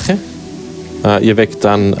erste Wache. Ihr weckt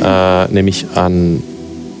dann nämlich an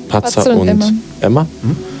Patzer und Emma.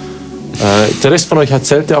 Der Rest von euch hat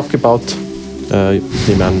Zelte aufgebaut. Ich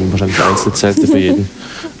nehme an, wahrscheinlich Einzelzelte für jeden.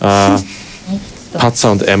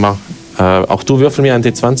 Patzer und Emma. Auch du würfel mir ein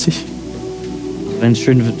D20. Wenn es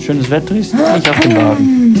schönes Wetter ist, bin ich auf dem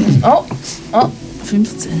Wagen. Oh,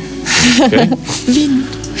 15. Okay.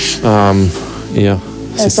 Ja.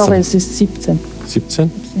 Sorry, es ist 17.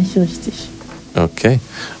 17? Ist nicht richtig. Okay.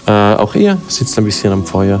 Auch ihr sitzt ein bisschen am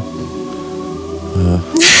Feuer.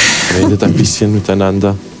 Redet ein bisschen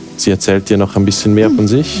miteinander. Sie erzählt dir noch ein bisschen mehr von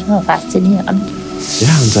sich. Oh, faszinierend. Ja,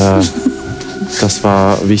 und das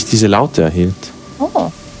war, wie ich diese Laute erhielt.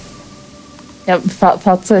 Oh. Ja,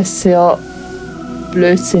 Patzer ist sehr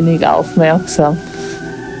blödsinnig aufmerksam.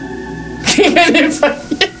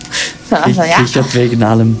 Also, ja, Kichert wegen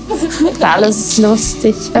allem. alles ist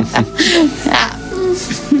lustig.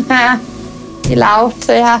 Ja. Die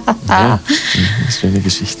Laute, ja. Ja, das ist eine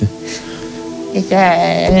Geschichte.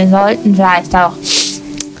 Wir sollten vielleicht auch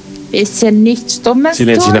ein bisschen nichts Dummes Sie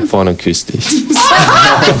lehnt sich tun. nach vorne und küsst dich.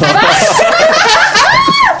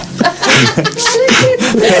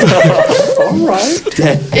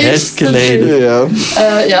 Escalated. Ja.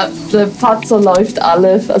 ja, der Patzer läuft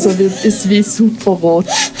alle, also ist wie super rot.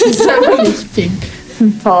 Ist aber nicht pink.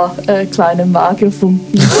 Ein paar kleine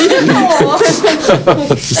Magierfunken.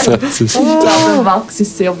 Das ist herzlich. Ich glaube, Max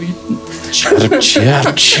ist sehr wütend.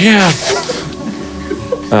 Cheer.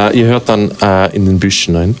 Ihr hört dann in den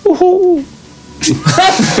Büschen ein Uhu.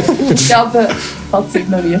 Ich glaube, Patzer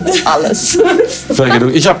ignoriert alles.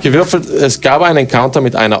 Ich habe gewürfelt, es gab einen Encounter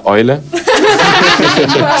mit einer Eule.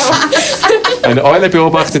 Eine Eule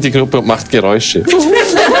beobachtet die Gruppe und macht Geräusche.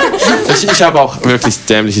 Ich habe auch wirklich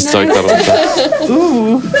dämliches Zeug darunter.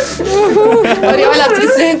 Aber die Eule hat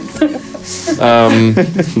gesehen.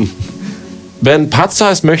 Wenn Patzer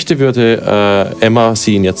es möchte, würde Emma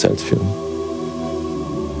sie in ihr Zelt führen.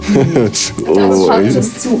 Das fand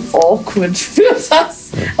es zu awkward für das.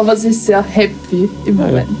 Aber sie ist sehr happy im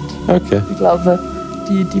Moment. Okay. Ich glaube,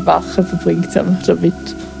 die Wache verbringt sie einfach damit,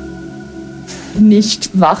 nicht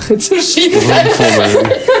Wache zu schieben.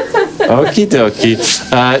 Okay.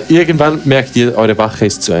 Irgendwann merkt ihr, eure Wache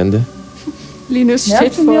ist zu Ende. Linus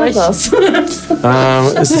steht vor euch. Das.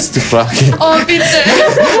 Es ist die Frage. Oh, bitte.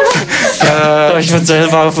 ich würde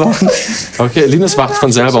selber aufwachen. Okay, Linus wacht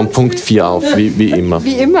von selber um Punkt 4 auf, wie immer.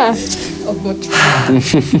 Wie immer. Oh Gott.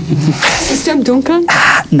 Bist du im Dunkeln?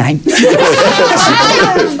 Nein. Aber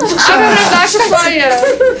ein Lagerfeuer.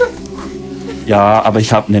 Ja, aber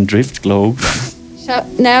ich habe einen Drift Globe.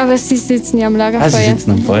 Nein, aber sie sitzen ja am Lagerfeuer. Sie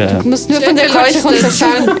sitzen am Feuer. Du musst nur von der Kutsche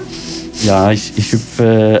runterschauen. Ja, ich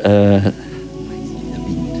hüpfe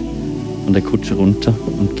von der Kutsche runter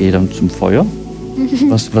und gehe dann zum Feuer.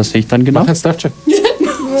 Was sehe ich dann genau? Mach einen Stealth-Check.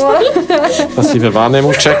 Passive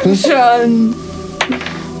Wahrnehmung checken. Schon.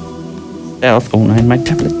 Oh nein, mein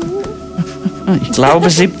Tablet. Ich glaube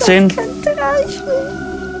 17.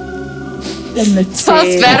 Fast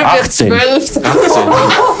wären wir 18. 12.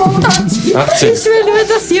 18. Ich will nur,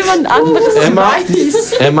 dass jemand anderes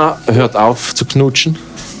weiß. Emma hört auf zu knutschen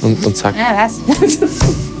und sagt, Ja, was?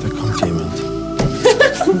 da kommt jemand.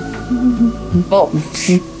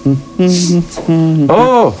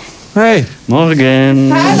 Oh, hey.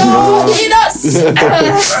 Morgen. Hallo, Linus!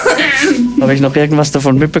 Habe ich noch irgendwas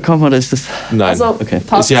davon mitbekommen oder ist das... Nein, Also, Okay.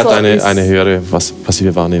 sie hat Patzer ist eine höhere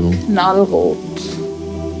passive Wahrnehmung. knallrot.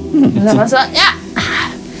 Und dann so, ja,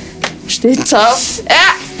 steht auf.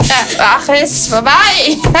 Ja, Wache ist vorbei.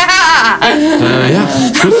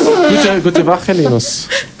 Ja, gute Wache, Linus.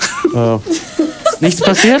 Nichts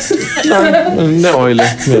passiert? Eine Eule,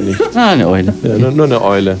 mehr nicht. Eine Eule. Ja, nur eine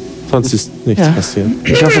Eule. Sonst ist nichts passiert.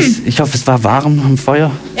 Ich hoffe, es war warm am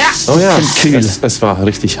Feuer. Oh ja, kühl. es war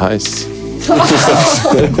richtig heiß.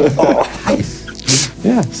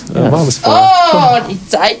 Ja, es war ein warmes Feuer. Oh, die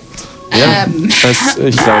Zeit. Ja,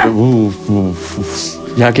 ich glaube,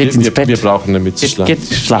 Ja, geht ins Bett. wir brauchen eine Mütze schlafen.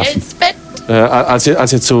 Geht schlafen. Ins Bett. Als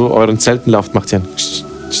ihr zu euren Zelten lauft, macht ihr ein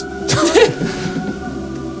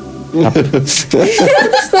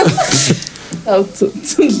Auch zu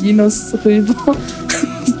Linus rüber.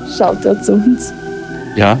 Schaut er zu uns.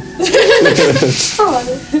 Ja.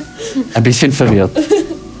 Ein bisschen verwirrt.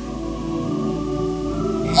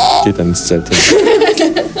 geht dann ins Zelt hin.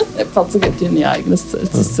 Der Patzer geht in ihr eigenes Zelt.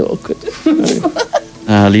 Das ist so gut.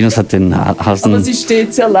 Linus hat den Hasen. Aber sie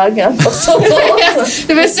steht sehr lange einfach so.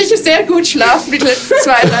 Du wirst sicher sehr gut schlafen die letzten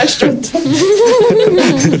 2-3 Stunden.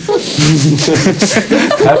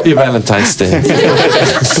 Happy Valentine's Day.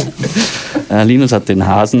 Linus hat den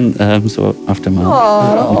Hasen so auf dem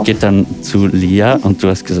Arm und geht dann zu Lia und du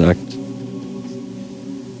hast gesagt,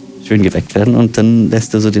 schön geweckt werden und dann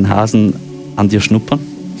lässt er so den Hasen an dir schnuppern.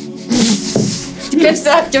 Die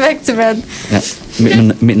Beste hat geweckt zu werden. Ja,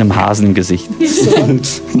 mit einem Hasen im Gesicht. Ich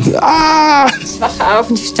wache auf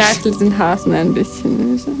und ich streichel den Hasen ein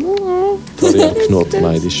bisschen. Dorian knurrt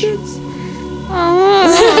neidisch.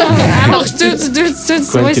 Ach, stütz,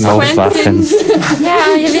 wo Quentin ist aufwachen. Quentin?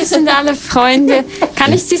 Ja, wir sind alle Freunde.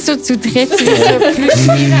 Kann ich sie so zu dritt wie so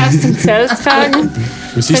Plüschtiere aus dem Zelt tragen?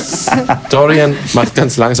 Du siehst, Dorian macht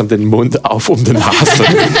ganz langsam den Mund auf um den Hasen.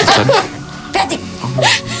 Fertig!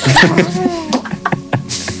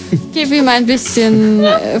 Ich gebe ihm ein bisschen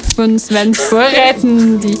von Svens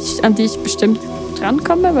Vorräten, an die ich bestimmt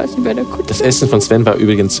drankomme, weil sie bei der Kutte. Das Essen von Sven war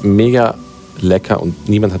übrigens mega lecker und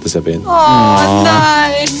niemand hat es erwähnt. Oh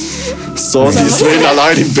nein! So, die Sven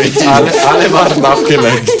allein im Bett. Alle waren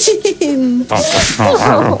abgelenkt.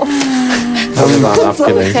 Alle waren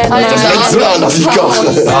abgelenkt. Das fängt so an, dass ich koche.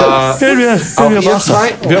 Auch ihr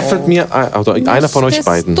zwei würfelt mir, oder einer von euch Bist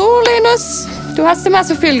beiden. du, Linus? Du hast immer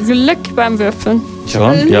so viel Glück beim Würfeln.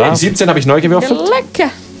 Schon? Ja. 17 habe ich neu gewürfelt. Glück!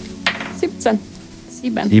 17.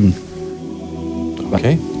 7. 7.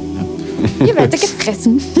 Okay. Ihr werdet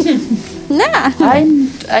gefressen. Na,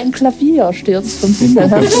 Ein Klavier stürzt vom Himmel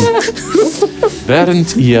her.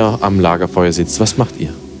 Während ihr am Lagerfeuer sitzt, was macht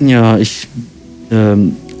ihr? Ja, ich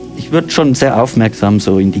würde schon sehr aufmerksam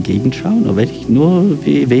so in die Gegend schauen, aber wenn ich nur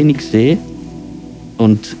wenig sehe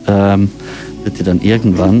und würde dir dann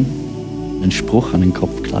irgendwann einen Spruch an den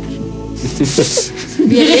Kopf klatschen.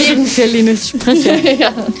 wir reden für Linus Sprüche.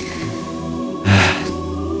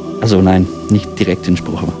 Also nein, nicht direkt den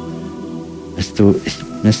Spruch, aber weißt du,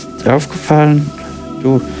 mir ist aufgefallen,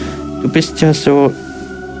 du bist ja so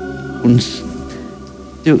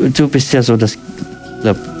du bist ja so das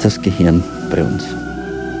Gehirn bei uns.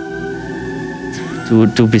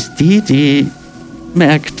 Du bist die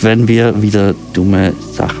merkt, wenn wir wieder dumme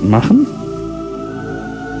Sachen machen.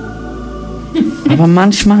 Aber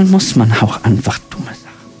manchmal muss man auch einfach dumme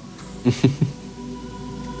Sachen.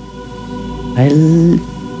 Weil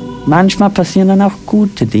manchmal passieren dann auch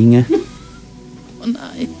gute Dinge. Oh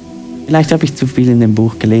nein. Vielleicht habe ich zu viel in dem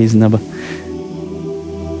Buch gelesen, aber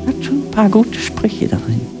hat schon ein paar gute Sprüche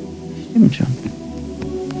darin. Stimmt schon.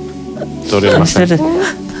 Dorian macht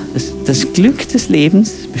Das Glück des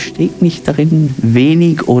Lebens besteht nicht darin,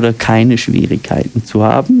 wenig oder keine Schwierigkeiten zu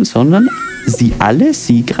haben, sondern sie alle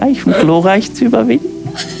siegreich und glorreich zu überwinden.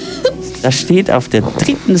 Das steht auf der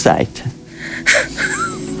 3. Seite.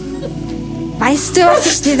 Weißt du, was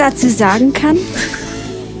ich dir dazu sagen kann?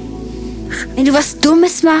 Wenn du was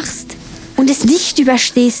Dummes machst und es nicht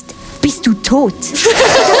überstehst, bist du tot.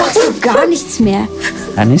 Dann machst du gar nichts mehr.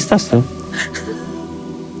 Dann ist das so.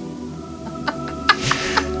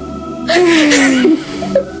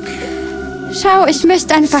 Schau, ich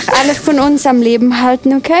möchte einfach alle von uns am Leben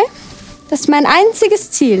halten, okay? Das ist mein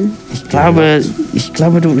einziges Ziel. Ich glaube, ich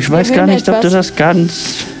weiß gar nicht, ob du das ganz...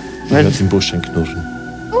 Ich hört im Busch ein Knurren.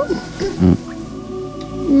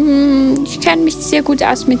 Ich kenne mich sehr gut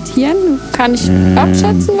aus mit Tieren. Kann ich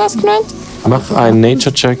abschätzen, was knurrt? Mach einen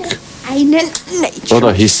Nature-Check Einen Nature.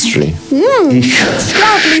 oder History. Ich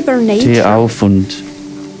glaube lieber Nature. stehe auf und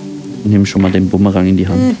nehme schon mal den Bumerang in die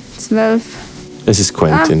Hand. 12. Es ist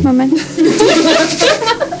Quentin. Moment.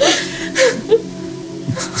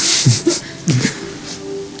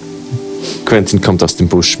 Quentin kommt aus dem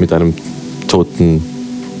Busch mit einem toten...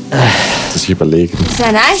 Das überlegen.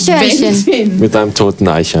 Das ist ein Eichhörnchen. Mit einem toten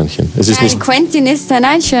Eichhörnchen. Es ist Nein, nicht... Quentin ist ein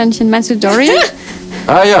Eichhörnchen. Meinst du Dorian?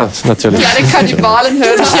 Ah ja, natürlich. Kleine Kannibalen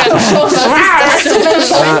hören ich ja schon. Was ist das denn?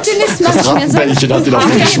 Quentin ist Das Rattenbällchen hat ihn auf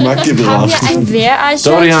den Geschmack Haben gebracht. wir ein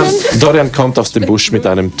Wehreichhörnchen? Dorian kommt aus dem Busch mit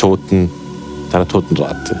einer toten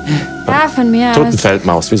Ratte. Ja, von mir Toten aus.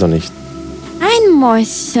 Feldmaus, wieso nicht? Ein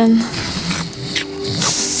Mäuschen.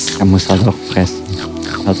 Er muss halt auch fressen.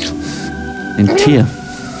 Halt ein Tier.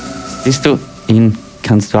 Siehst du, ihn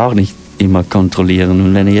kannst du auch nicht immer kontrollieren.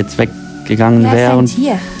 Und wenn er jetzt weggegangen Er ist wäre ein und...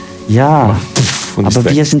 Tier. Ja, Und ist aber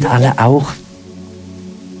weg. wir sind alle auch...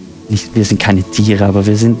 Nicht, wir sind keine Tiere, aber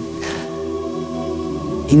wir sind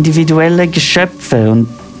individuelle Geschöpfe und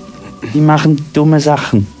die machen dumme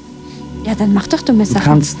Sachen. Ja, dann mach doch dumme Du Sachen.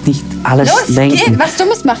 kannst nicht alles Los, lenken. geh, was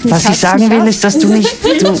Dummes machen. Was ich sagen will, ist, dass du nicht...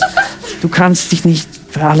 Du kannst dich nicht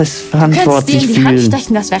für alles Du könntest dir verantwortlich in die Hand fühlen.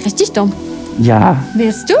 stechen, das wäre richtig dumm. Ja,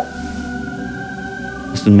 Willst du?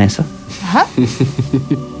 hast du ein Messer?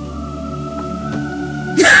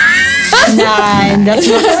 Nein, das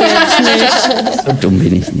macht selbst nicht. So dumm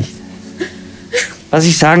bin ich nicht. Was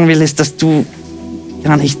ich sagen will, ist, dass du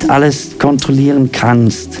gar nicht alles kontrollieren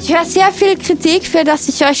kannst. Ich höre sehr viel Kritik, für das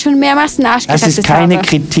ich euch schon mehrmals den Arsch Das gerettet ist keine habe.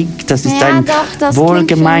 Kritik, das ist Ja, ein doch, das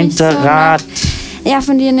wohlgemeinter klingt für mich so Rat. Ja,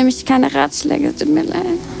 von dir nehme ich keine Ratschläge, tut mir leid.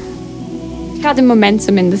 Gerade im Moment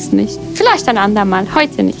zumindest nicht. Vielleicht ein andermal,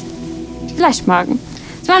 heute nicht. Vielleicht morgen.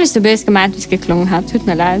 Es war nicht so böse gemeint, wie es geklungen hat, tut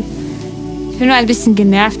mir leid. Ich bin nur ein bisschen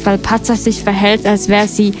genervt, weil Patzer sich verhält, als wäre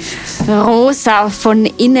sie rosa von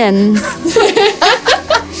innen.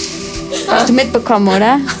 Hast du mitbekommen,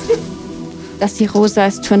 oder? Dass sie rosa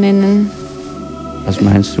ist von innen. Was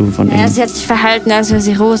meinst du von Ja, ihm? sie hat sich verhalten, als wäre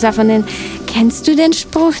sie rosa von innen. Kennst du den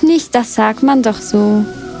Spruch nicht? Das sagt man doch so.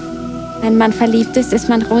 Wenn man verliebt ist, ist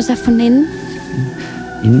man rosa von innen.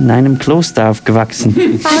 In einem Kloster aufgewachsen.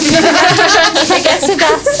 Ich vergesse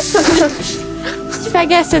das. Ich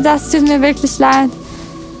vergesse das, tut mir wirklich leid.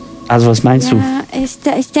 Also was meinst du? Ja,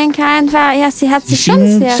 ich denke einfach, ja, sie hat sich Sie schon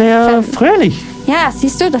sind sehr fröhlich. Ja,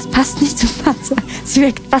 siehst du, das passt nicht zum Panzer. Sie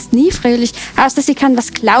wirkt fast nie fröhlich. Außer sie kann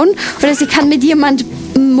was klauen oder sie kann mit jemand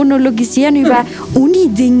monologisieren über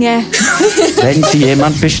Uni-Dinge. Wenn sie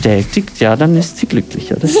jemand bestätigt, ja, dann ist sie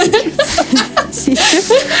glücklich, oder? Siehst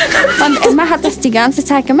du? Und Emma hat das die ganze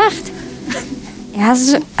Zeit gemacht. Ja,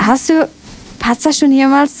 hast du Patzer schon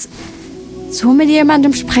jemals so mit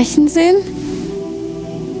jemandem sprechen sehen?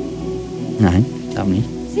 Nein, ich glaube nicht.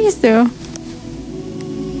 Siehst du?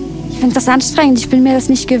 Ich finde das anstrengend. Ich bin mir das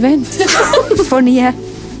nicht gewöhnt. Von ihr.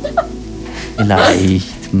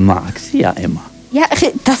 Vielleicht mag sie ja Emma. Ja,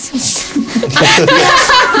 das...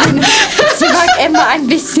 Sie mag Emma ein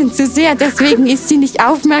bisschen zu sehr, deswegen ist sie nicht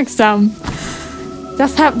aufmerksam.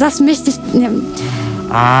 Das möchte ich...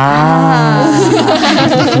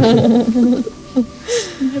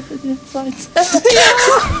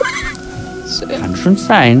 Kann schon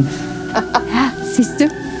sein. Ja, siehst du?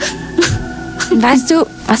 Und weißt du,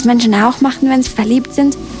 was Menschen auch machen, wenn sie verliebt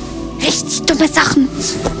sind? Richtig dumme Sachen.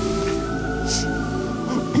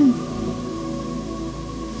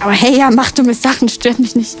 Aber hey, ja, mach dumme Sachen, stört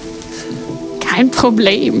mich nicht. Kein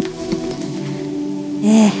Problem.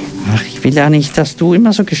 Ach, ich will ja nicht, dass du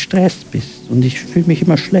immer so gestresst bist. Und ich fühle mich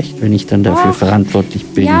immer schlecht, wenn ich dann dafür verantwortlich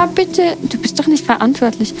bin. Ja, bitte, du bist doch nicht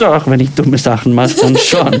verantwortlich. Doch, wenn ich dumme Sachen mache, dann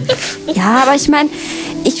schon. Ja, aber ich meine,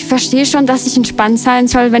 ich verstehe schon, dass ich entspannt sein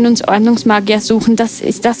soll, wenn uns Ordnungsmagier suchen. Das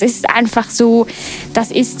ist einfach so, das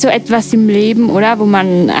ist so etwas im Leben, oder? Wo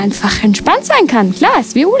man einfach entspannt sein kann. Klar,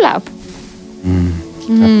 ist wie Urlaub.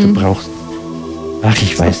 Du brauchst... Ach,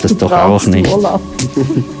 ich weiß das doch auch nicht.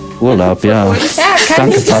 Urlaub, ja.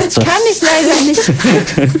 Danke, Patzer. Kann ich leider nicht.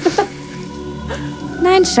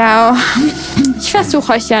 Nein, schau. Ich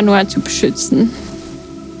versuche euch ja nur zu beschützen.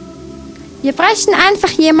 Wir bräuchten einfach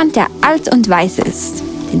jemand, der alt und weise ist.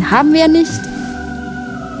 Den haben wir nicht.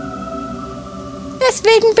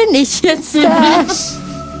 Deswegen bin ich jetzt da.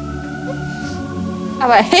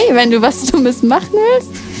 Aber hey, wenn du was Dummes machen willst...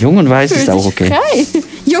 Jung und weise ist auch okay. Frei.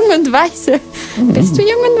 Jung und weise. Bist du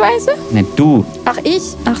jung und weise? Ne, du. Ach, ich?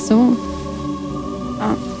 Ach so.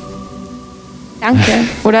 Ah. Danke.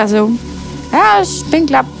 Oder so. Ja, ich bin,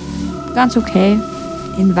 glaub, ganz okay.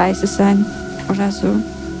 In weise sein. Oder so.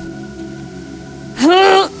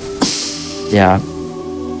 Ja.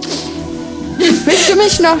 Willst du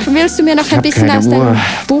mir noch ein bisschen aus deinem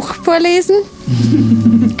Buch vorlesen?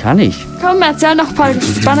 Kann ich. Komm, erzähl noch ein paar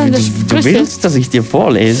spannende Sprüche. Du willst, dass ich dir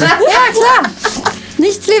vorlese? Ja, klar.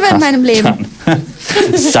 Nichts lieber in meinem Leben.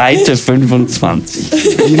 Seite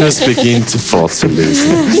 25. Ines beginnt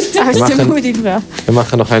vorzulesen. Wir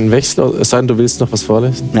machen noch einen Wechsel. Es sei denn, du willst noch was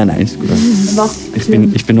vorlesen? Nein, ist gut.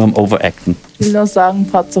 Ich bin nur am Overacten. Ich will nur sagen,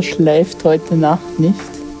 Patzer schläft heute Nacht nicht.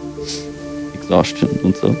 Exhaustion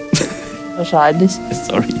und so. Wahrscheinlich.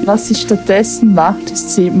 Sorry. Was sie stattdessen macht,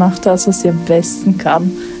 ist, sie macht das, was sie am besten kann,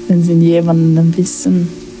 wenn sie jemanden ein bisschen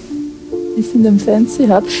den Fancy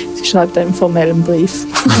hat. Sie schreibt einen formellen Brief.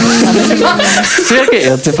 Sehr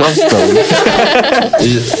geehrte Frau Stone.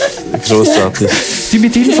 Großartig. Die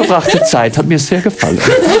mit Ihnen verbrachte Zeit hat mir sehr gefallen.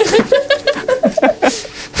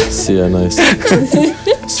 Sehr nice.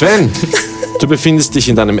 Sven, du befindest dich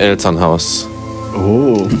in deinem Elternhaus.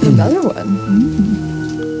 Oh.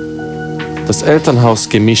 Das Elternhaus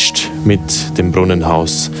gemischt mit dem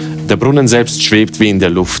Brunnenhaus. Der Brunnen selbst schwebt wie in der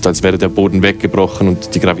Luft, als wäre der Boden weggebrochen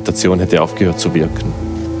und die Gravitation hätte aufgehört zu wirken.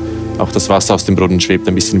 Auch das Wasser aus dem Brunnen schwebt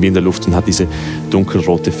ein bisschen wie in der Luft und hat diese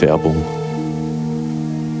dunkelrote Färbung.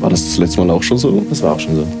 War das letzte Mal auch schon so? Das war auch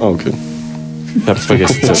schon so. Ah, okay. Ich habe es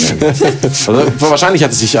vergessen zu erwähnen. Also, wahrscheinlich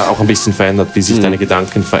hat es sich ja auch ein bisschen verändert, wie sich deine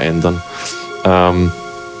Gedanken verändern. Für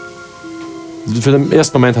den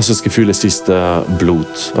ersten Moment hast du das Gefühl, es ist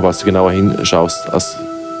Blut. Aber als du genauer hinschaust,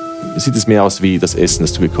 sieht es mehr aus wie das Essen,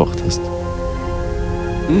 das du gekocht hast.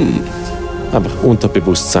 Einfach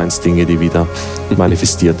Unterbewusstseinsdinge, die wieder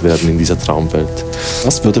manifestiert werden in dieser Traumwelt.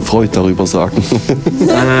 Was würde Freud darüber sagen?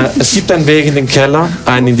 Es gibt einen Weg in den Keller,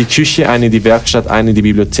 einen in die Küche, einen in die Werkstatt, einen in die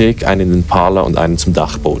Bibliothek, einen in den Parlour und einen zum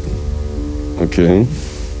Dachboden. Okay.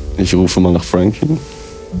 Ich rufe mal nach Frankie.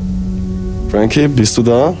 Frankie, bist du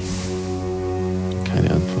da?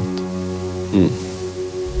 Keine Antwort.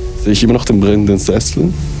 Sehe ich immer noch den brennenden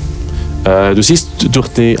Sessel? Du siehst durch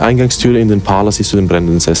die Eingangstüre in den Parlour, siehst du den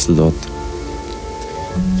brennenden Sessel dort.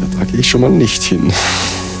 Ja, da gehe ich schon mal nicht hin.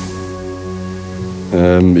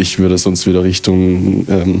 Ich würde sonst wieder Richtung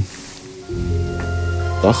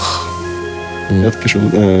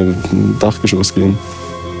Dachgeschoss gehen.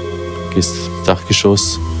 Gehst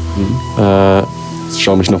Dachgeschoss.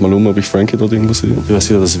 Schau mich nochmal um, ob ich Frankie dort irgendwo sehe. Du hast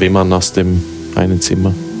wieder das Wimmern aus dem einen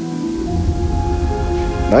Zimmer.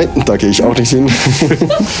 Nein, da gehe ich auch nicht hin.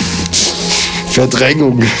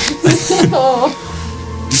 Verdrängung.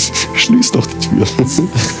 Schließ doch die Tür.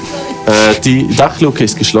 Die Dachluke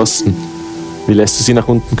ist geschlossen. Wie lässt du sie nach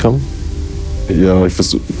unten kommen? Ja, ich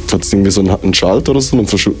versuche irgendwie so einen Schalter oder so und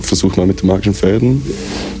versuche mal mit den magischen Fäden.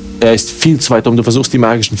 Er ist viel zu weit um. Du versuchst die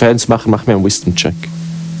magischen Fäden zu machen, mach mir einen Wisdom-Check.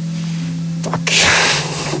 Fuck.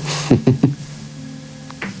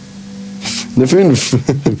 Eine 5.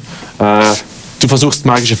 Du versuchst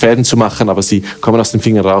magische Fäden zu machen, aber sie kommen aus dem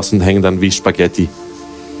Finger raus und hängen dann wie Spaghetti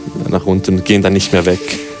nach unten und gehen dann nicht mehr weg.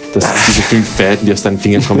 Dass diese 5 Fäden, die aus deinen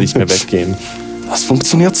Fingern kommen, nicht mehr weggehen. Das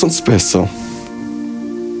funktioniert sonst besser.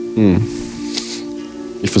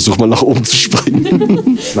 Ich versuche mal nach oben zu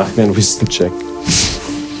springen. Mach mir einen Wisdom-Check.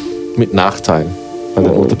 Mit Nachteil. Weil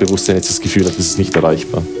dein Unterbewusstsein jetzt das Gefühl hat, das ist nicht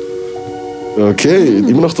erreichbar. Okay,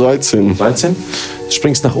 immer noch 13. 13? Du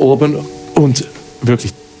springst nach oben und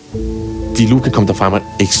wirklich, die Luke kommt auf einmal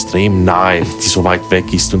extrem nahe, die so weit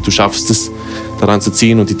weg ist. Und du schaffst es, daran zu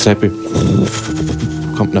ziehen und die Treppe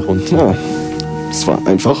kommt nach unten. Ja, das war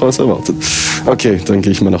einfacher als erwartet. Okay, dann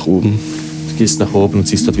gehe ich mal nach oben. Du gehst nach oben und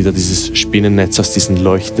siehst dort wieder dieses Spinnennetz aus diesen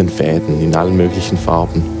leuchtenden Fäden in allen möglichen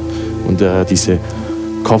Farben. Und diese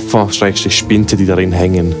Koffer, Spinte, die darin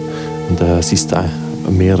hängen. Und siehst da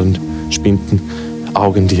mehreren Spinden,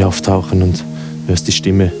 Augen, die auftauchen und hörst die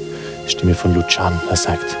Stimme von Lucian. Er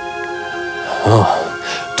sagt, oh,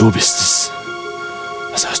 du bist es.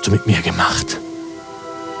 Was hast du mit mir gemacht?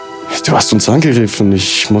 Du hast uns angegriffen,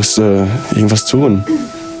 ich musste irgendwas tun.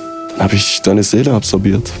 Dann habe ich deine Seele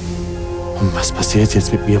absorbiert. Und was passiert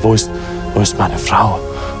jetzt mit mir? Wo ist meine Frau?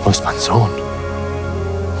 Wo ist mein Sohn?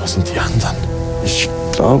 Wo sind die anderen? Ich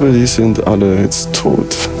glaube, die sind alle jetzt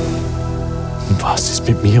tot. Und was ist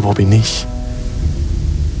mit mir? Wo bin ich?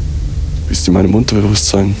 Du bist in meinem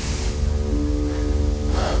Unterbewusstsein.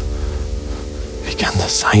 Wie kann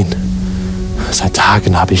das sein? Seit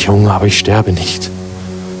Tagen habe ich Hunger, aber ich sterbe nicht.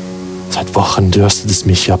 Seit Wochen dürstet es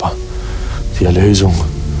mich, aber die Erlösung,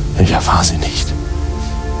 ich erfahre sie nicht.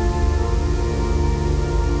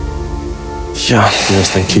 Ja, du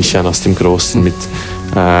hörst ein Kichern aus dem Großen mit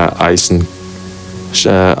Eisenketten,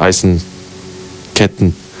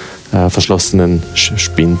 verschlossenen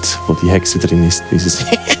Spind, wo die Hexe drin ist. Dieses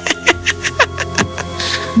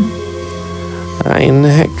ein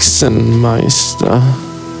Hexenmeister.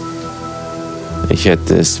 Ich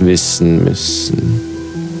hätte es wissen müssen.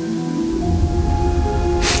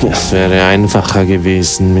 Es wäre einfacher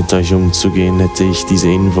gewesen, mit euch umzugehen, hätte ich diese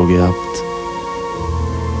Info gehabt.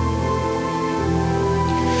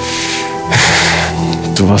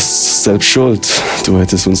 Du warst selbst schuld. Du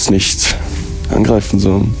hättest uns nicht angreifen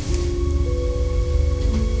sollen.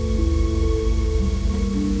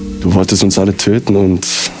 Du wolltest uns alle töten und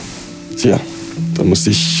ja, da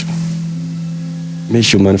musste ich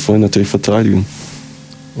mich und meine Freunde natürlich verteidigen.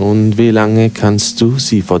 Und wie lange kannst du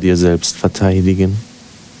sie vor dir selbst verteidigen?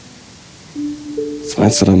 Was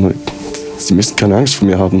meinst du damit? Sie müssen keine Angst vor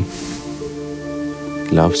mir haben.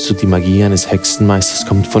 Glaubst du, die Magie eines Hexenmeisters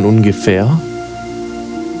kommt von ungefähr?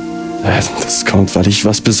 Das kommt, weil ich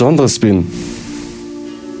was Besonderes bin.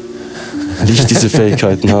 Weil ich diese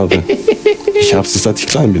Fähigkeiten habe. Ich habe sie, seit ich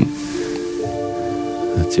klein bin.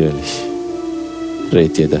 Natürlich.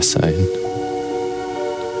 Red dir das ein.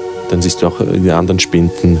 Dann siehst du auch in den anderen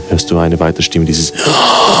Spinden, hörst du eine weitere Stimme, dieses So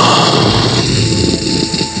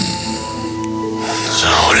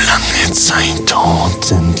lange Zeit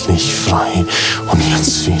tot, endlich frei und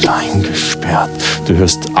jetzt wieder eingesperrt. Du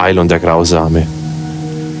hörst Eilon der Grausame.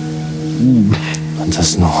 Und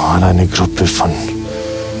das nur eine Gruppe von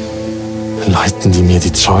Leuten, die mir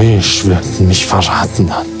die Treue schwörten, mich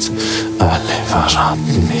verraten hat. Alle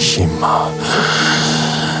verraten mich immer.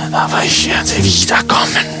 Aber ich werde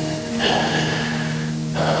wiederkommen.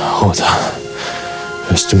 Oder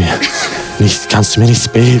hörst du mir nicht, kannst du mir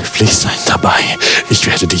nicht behilflich sein dabei? Ich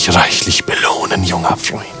werde dich reichlich belohnen, junger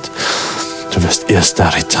Freund. Du wirst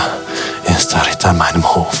erster Ritter an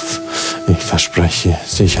meinem Hof. Ich verspreche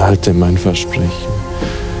es, ich halte mein Versprechen.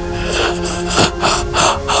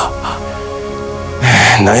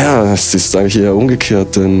 Naja, es ist eigentlich eher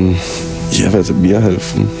umgekehrt, denn ihr werdet mir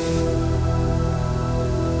helfen.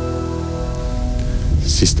 Du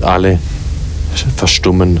siehst alle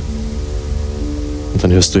verstummen. Und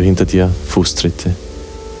dann hörst du hinter dir Fußtritte.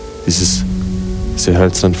 Diese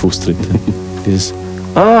hölzernen Fußtritte. Dieses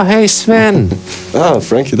Oh, hey Sven!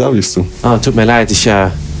 Frankie, da bist du. Oh, tut mir leid, ich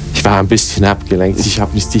war ein bisschen abgelenkt. Ich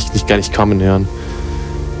habe dich gar nicht kommen hören.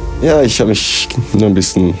 Ja, ich habe mich nur ein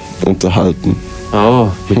bisschen unterhalten. Oh,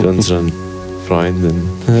 mit unseren Freunden.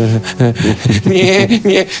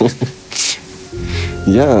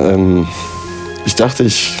 Ja, ich dachte,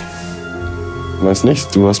 ich weiß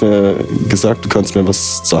nicht, du hast mir gesagt, du kannst mir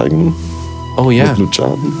was zeigen. Oh ja. Mit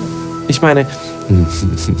Lutschaden. Ich meine,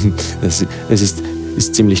 es ist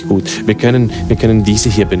ziemlich gut. Wir können diese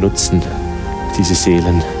hier benutzen, diese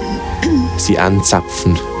Seelen. Sie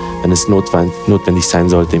anzapfen, wenn es notwendig sein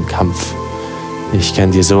sollte im Kampf. Ich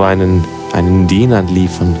kann dir so einen Diener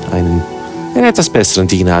liefern, einen etwas besseren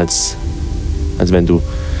Diener, als wenn du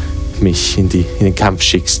mich in den Kampf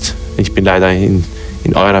schickst. Ich bin leider in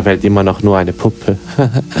eurer Welt immer noch nur eine Puppe.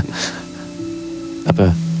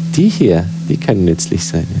 Aber die hier, die können nützlich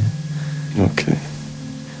sein. Ja. Okay.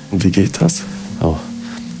 Und wie geht das? Oh,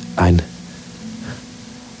 ein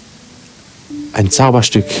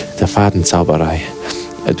Zauberstück der Fadenzauberei.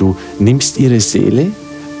 Du nimmst ihre Seele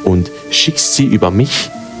und schickst sie über mich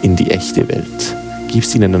in die echte Welt.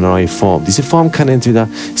 Gibst ihnen eine neue Form. Diese Form kann entweder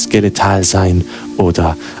skeletal sein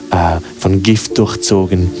oder von Gift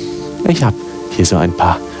durchzogen. Ich habe hier so ein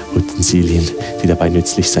paar Utensilien, die dabei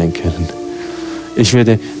nützlich sein können. Ich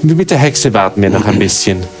würde mit der Hexe warten wir noch ein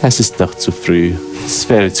bisschen. Es ist noch zu früh. Es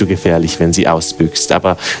wäre zu gefährlich, wenn sie ausbüchst.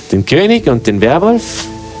 Aber den König und den Werwolf,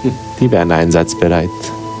 die wären einsatzbereit.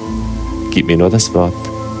 Gib mir nur das Wort.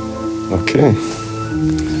 Okay.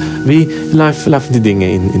 Wie laufen die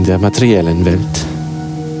Dinge in der materiellen Welt?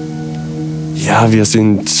 Ja, wir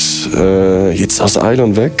sind jetzt aus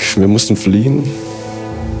Eilon weg. Wir mussten fliehen.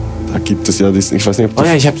 Da gibt es ja diesen, ich weiß nicht, ob Oh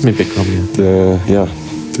ja, ich hab's mitbekommen.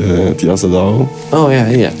 Die Asadao. Oh ja.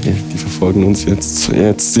 Die verfolgen uns jetzt.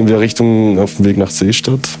 Jetzt sind wir auf dem Weg nach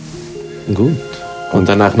Seestadt. Gut. Und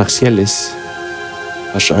danach nach Ciellis?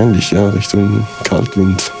 Wahrscheinlich, ja, Richtung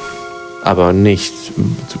Kaltwind. Aber nicht,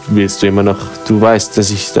 willst du immer noch, du weißt,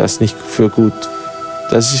 dass ich das nicht für gut,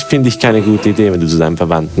 finde ich keine gute Idee, wenn du zu deinem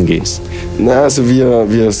Verwandten gehst. Na, also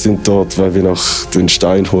wir sind dort, weil wir noch den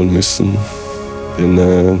Stein holen müssen.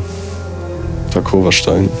 Den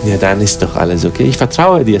Takova-Stein. Ja, dann ist doch alles okay. Ich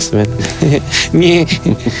vertraue dir, Sven. Nee.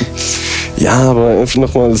 Ja, aber einfach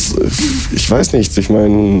nochmals, ich weiß nicht, ich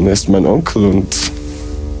meine, er ist mein Onkel und...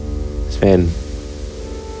 Sven.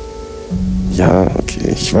 Ja,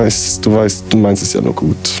 okay, ich weiß, du meinst es ja nur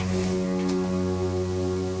gut.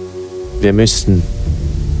 Wir müssen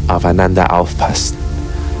aufeinander aufpassen.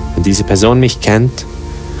 Wenn diese Person mich kennt,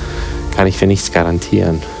 kann ich für nichts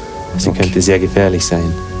garantieren. Sie könnte sehr gefährlich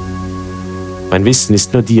sein. Mein Wissen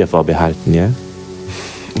ist nur dir vorbehalten, ja?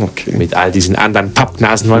 Okay. Mit all diesen anderen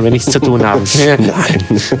Pappnasen wollen wir nichts zu tun haben. Nein.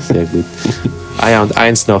 Sehr gut. Ah ja, und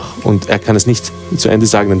eins noch. Und er kann es nicht zu Ende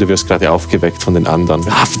sagen, denn du wirst gerade aufgeweckt von den anderen.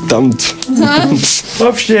 Ah, verdammt.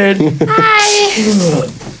 Aufstehen.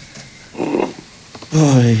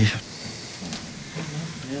 Hi.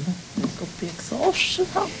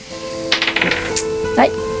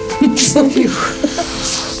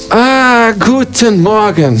 Ah, guten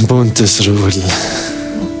Morgen, buntes Rudel.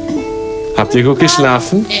 Habt ihr gut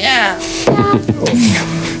geschlafen? Ja.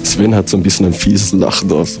 Sven hat so ein bisschen ein fieses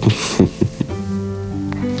Lachen aus.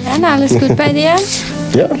 Jana, alles gut bei dir?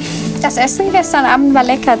 Ja. Das Essen gestern Abend war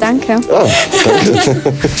lecker, danke. Ah, danke.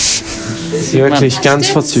 Wirklich ganz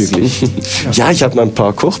vorzüglich. Ja, ich habe mal ein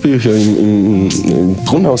paar Kochbücher im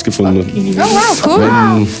Brunnenhaus gefunden. Oh, wow,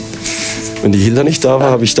 cool. Wenn die Hilda nicht da war,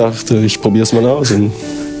 habe ich gedacht, ich probiere es mal aus. Und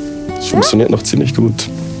es funktioniert noch ziemlich gut.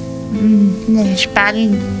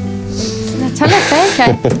 Spannend. Eine tolle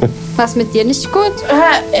Fähigkeit. Was mit dir nicht gut?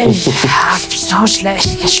 Ich hab so schlecht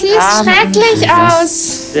Sieht geschlafen. schrecklich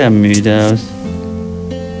aus. Sehr müde aus.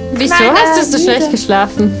 Wieso Meine hast du so Güte. schlecht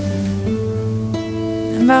geschlafen?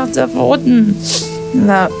 War der Boden.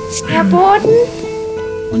 Na, Der Boden?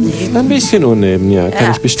 Ein bisschen uneben, ja,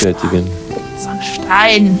 kann ich bestätigen. so ein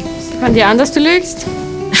Stein. Von dir an, dass du lügst?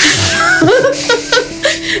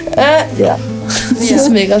 Ja. Sie ist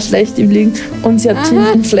mega schlecht im Liegen und sie hat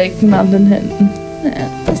Tintenflecken an den Händen.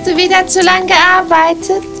 Hast du wieder zu lang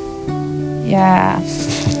gearbeitet? Ja.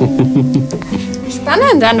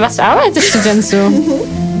 Spannend, an was arbeitest du denn so?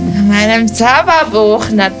 In meinem Zauberbuch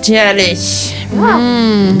natürlich.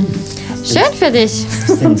 Schön für dich.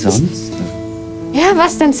 Was denn sonst? Ja,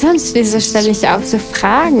 was denn sonst? Wieso stelle ich auch so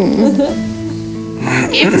Fragen?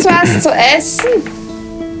 Gibt's was zu essen?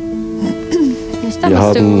 Nicht, da Wir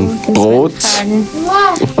musst haben du Brot. fragen.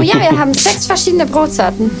 Oh ja, wir haben 6 verschiedene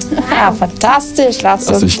Brotsorten. Ja, fantastisch. Lass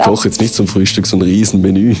Also uns ich koche jetzt nicht zum Frühstück so ein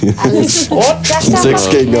Riesenmenü. Brot, das ist 6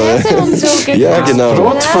 Gänge. Und so Ja, gekauft. genau.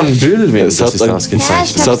 Brot von Bülwin, Es das hat ist ein-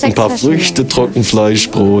 ausgezeichnet. Es hat ein paar 6 verschiedene. Früchte,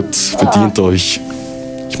 Trockenfleischbrot. Bedient euch.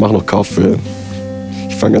 Ich mache noch Kaffee.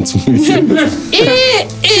 Ich fange an zu mühen.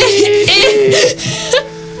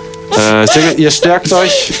 Sehr gut, ihr stärkt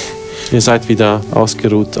euch. Ihr seid wieder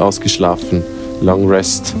ausgeruht, ausgeschlafen. Long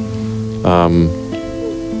Rest. Und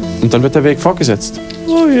dann wird der Weg fortgesetzt.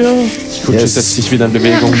 Oh ja. Die Kutsche Yes. setzt sich wieder in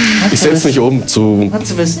Bewegung. Ich setze mich oben zu...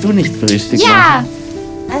 Matze, willst du nicht Frühstück machen? Ja.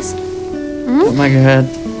 Ich hab mal gehört,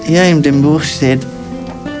 hier in dem Buch steht,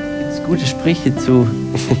 gibt's gute Sprüche zu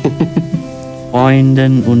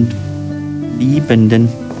Freunden und Liebenden.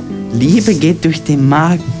 Liebe geht durch den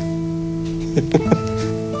Magen.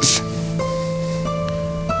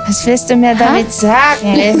 Was willst du mir damit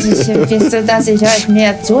sagen? Willst du, dass ich euch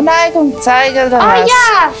mehr Zuneigung zeige oder was?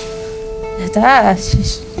 Ja. Da,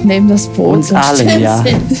 ich nehme das Brot. Uns und allen, stell's ja.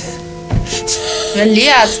 hin.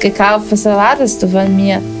 Lia hat's gekauft. Was erwartest du von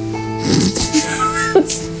mir?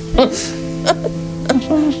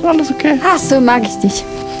 Alles okay. Ach, so mag ich dich.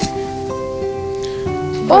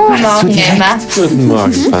 Oh, morgen, Emma. Guten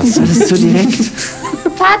Morgen, Passt. Das ist so direkt.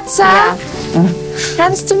 Patzer,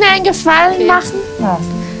 kannst du mir einen Gefallen machen? Was?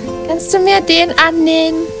 Kannst du mir den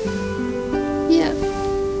annähen? Hier.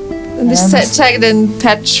 Und ich zeige den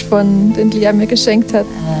Patch, den Lia mir geschenkt hat.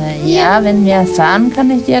 Ja, wenn wir fahren, kann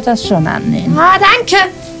ich dir das schon annehmen. Ah, danke.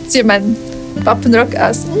 Zieh meinen Wappenrock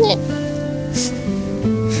aus.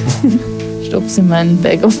 Stupst in meinen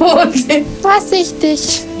Bag of Holding.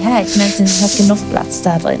 Vorsichtig. Ja, ich meine, es hat genug Platz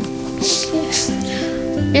da drin.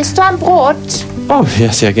 Willst du ein Brot? Oh,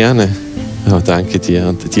 ja, sehr gerne. Oh, danke dir.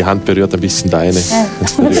 Und die Hand berührt ein bisschen deine.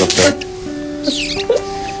 Kannst du rüberfallen.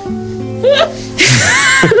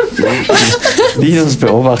 Linus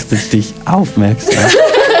beobachtet dich aufmerksam.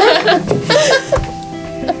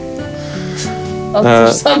 Und du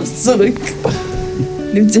schaust zurück.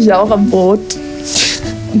 Nimmt sich auch am Brot.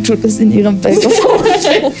 und tut es in ihrem Becher.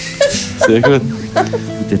 Sehr gut.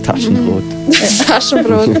 Der Taschenbrot.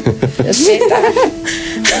 Taschenbrot.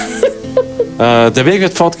 Der Weg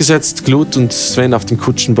wird fortgesetzt, Glut und Sven auf dem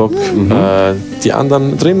Kutschenbock. Die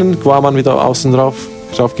anderen drinnen, Guaman wieder außen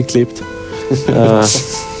draufgeklebt.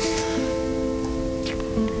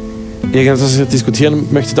 Irgendwas diskutieren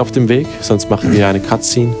möchtet auf dem Weg, sonst machen wir eine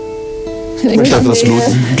Cutscene. Ich möchte einfach, dass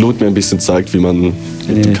Glut mir ein bisschen zeigt, wie man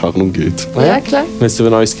mit dem Karren umgeht. Ja, klar. Willst du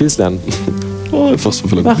neue Skills lernen? Einfach so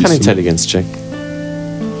vielleicht Mach ein einen bisschen. Intelligence-Check.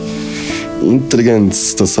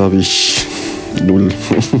 Intelligenz, das habe ich 0.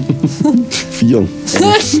 4.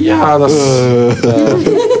 Ja, das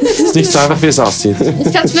ist nicht so einfach, wie es aussieht.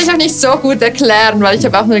 Ich kann es vielleicht auch nicht so gut erklären, weil ich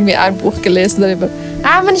habe auch nur irgendwie ein Buch gelesen darüber.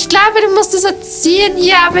 Aber ich glaube, du musst es erziehen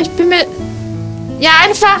hier, aber ich bin mir... Ja,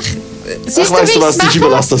 einfach... Siehst Weißt du was, ich mache?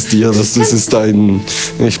 überlasse das dir. Das ist dein...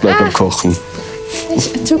 Ich bleib beim Kochen.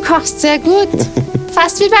 Du kochst sehr gut.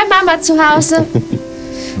 Fast wie bei Mama zu Hause.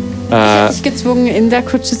 Ich bin gezwungen, in der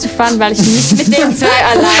Kutsche zu fahren, weil ich nicht mit den zwei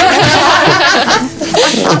alleine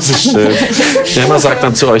Das ist schön. Der Emma sagt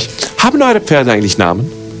dann zu euch, haben eure Pferde eigentlich Namen?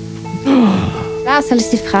 Ja, soll ich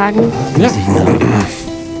sie fragen? Ja.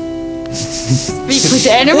 Wie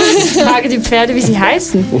gute Animals? Ich frage die Pferde, wie sie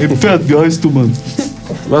heißen. Hey Pferd, wie heißt du, Mann?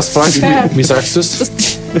 Was fragst du? Wie sagst du es?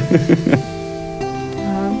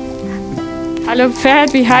 Hallo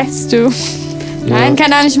Pferd, wie heißt du? Nein,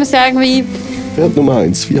 keine Ahnung, ich muss sagen, wie... Pferd Nummer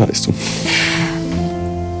 1, wie heißt du?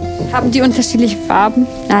 Haben die unterschiedliche Farben?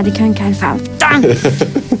 Na, die können keine Farben. Danke!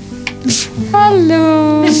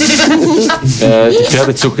 Hallo! Die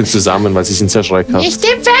Pferde zucken zusammen, weil sie sind sehr schreckhaft. Nicht die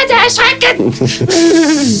Pferde erschrecken!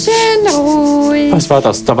 Schön ruhig. Was war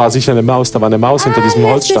das? Da war sicher eine Maus. Da war eine Maus hinter diesem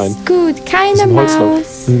Holzstein. Alles ist gut, keine Diesem Holzloch.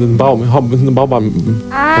 Maus. Ein Baum. Ein Baum.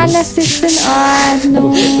 Alles ist in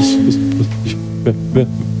Ordnung.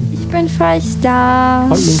 Ich bin für euch da.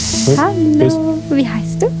 Hallo. Hallo. Wie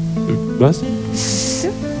heißt du? Was? Ist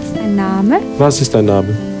dein Name? Was ist dein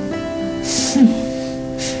Name?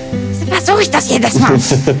 Versuche ich das jedes Mal.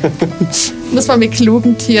 Muss man mit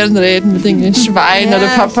klugen Tieren reden, mit irgendwie Schweinen oder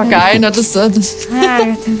Papageien oder so. Ein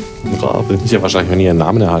Rabe. Ich habe wahrscheinlich noch nie einen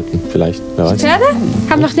Namen erhalten. Vielleicht. Wer weiß. Pferde?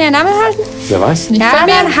 Haben noch nie einen Namen erhalten? Wer weiß. Nicht Ja, von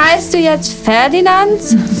mir. dann heißt du jetzt Ferdinand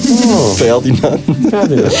Ferdinand. und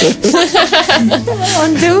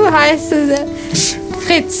du heißt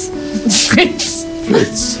Fritz. Fritz.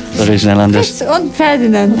 Fritz. Darf ich schnell an der, Fritz und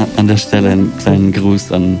Ferdinand. an der Stelle einen kleinen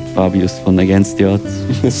Gruß an Fabius von Against the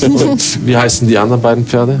Odds. Wie heißen die anderen beiden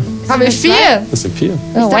Pferde? Haben wir 4? Das sind 4. Oh,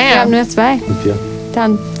 Ich dachte, wir haben wow. nur 2. Und 4.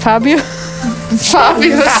 Dann Fabio.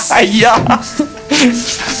 Fabius. Ja!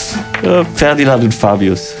 Ferdinand und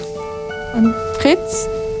Fabius. Und Fritz.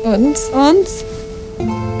 Und Und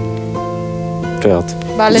Pferd.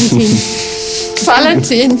 Valentin.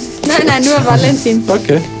 Valentin. Nein, nur Valentin.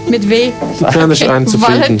 Okay. Mit W. Die Pferde scheinen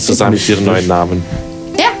zufrieden Valentin. zu sein mit ihren neuen Namen.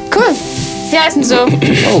 Ja, cool. Sie heißen so.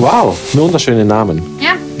 Oh wow, wunderschöne Namen.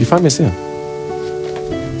 Ja. Gefallen mir sehr.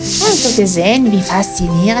 Hast du gesehen, wie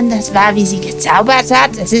faszinierend das war, wie sie gezaubert hat?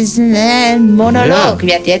 Das ist ein Monolog,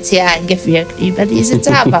 wird jetzt hier eingeführt über diese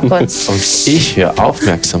Zauberkunst. Und ich höre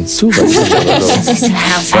aufmerksam zu, weil Das ist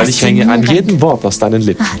weil ich hänge an jedem Wort aus deinen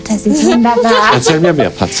Lippen. Ach, das ist wunderbar. Erzähl mir mehr,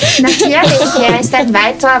 Patze. Natürlich, hier ist ein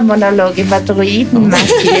weiterer Monolog über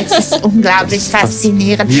Druidenmagie. Es ist unglaublich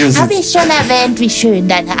faszinierend. Habe ich schon erwähnt, wie schön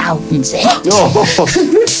deine Augen sind? Oh,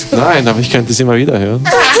 nein, aber ich könnte es immer wieder hören.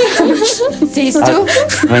 Siehst du?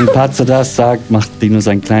 Wenn Patzer das sagt, macht Dino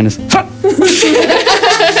sein kleines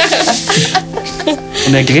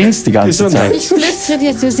und er grinst die ganze Zeit. Ich flüstere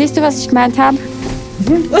dir zu. Siehst du, was ich gemeint habe?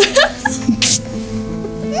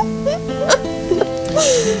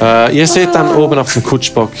 Ihr seht dann oben auf dem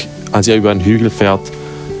Kutschbock, als ihr über einen Hügel fährt,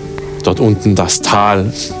 dort unten das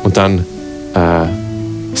Tal und dann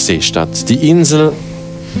Seestadt. Die Insel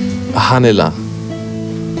Hanela.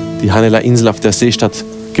 Die Hanela-Insel, auf der Seestadt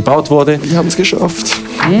gebaut wurde. Wir haben es geschafft.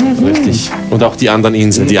 Richtig. Und auch die anderen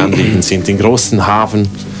Inseln, die anliegend sind. Den großen Hafen.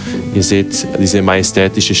 Ihr seht diese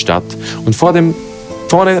majestätische Stadt. Und vorne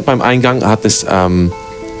beim Eingang hat es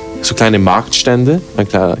so kleine Marktstände, ein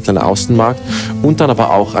kleiner Außenmarkt. Und dann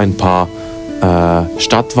aber auch ein paar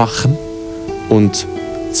Stadtwachen und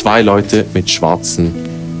 2 Leute mit schwarzen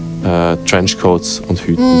Trenchcoats und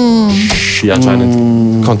Hüten, die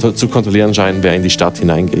anscheinend zu kontrollieren scheinen, wer in die Stadt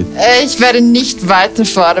hineingeht. Ich werde nicht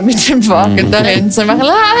weiterfahren mit dem Wagen dahin. So machen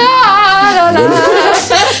la la la la.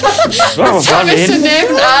 Wow, So bist du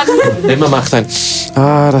nebenan. Emma macht ein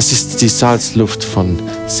das ist die Salzluft von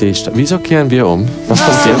Seestadt. Wieso kehren wir um? Was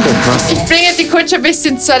passiert denn? Was? Ich bringe die Kutsche ein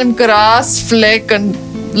bisschen zu einem Grasfleck und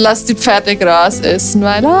lass die Pferde Gras essen,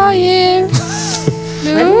 weil, oh je.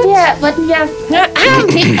 Wurden wir...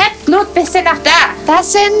 Blut, bist du noch da?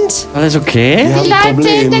 Das sind Alles okay? die Leute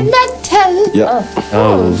in den Mänteln. Ja.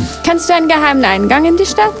 Oh. Kannst du einen geheimen Eingang in die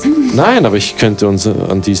Stadt? Nein, aber ich könnte uns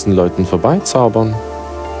an diesen Leuten vorbeizaubern.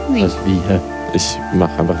 Was wie? Ich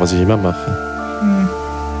mache einfach, was ich immer mache.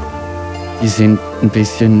 Die sind ein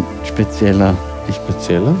bisschen spezieller.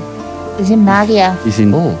 Spezieller? Wir sind Magier. Die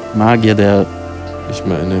sind Magier der Ich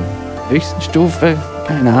meine... höchsten Stufe.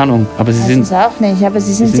 Keine Ahnung. Aber sie Ich sind weiß es auch nicht, aber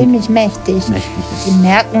sie sind ziemlich mächtig. mächtig. Die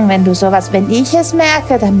merken, wenn ich es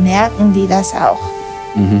merke, dann merken die das auch.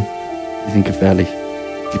 Mhm. Die sind gefährlich.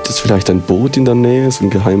 Gibt es vielleicht ein Boot in der Nähe, so ein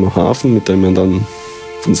geheimer Hafen, mit dem man dann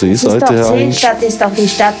von Seeseite her Seestadt ist doch die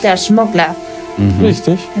Stadt der Schmuggler.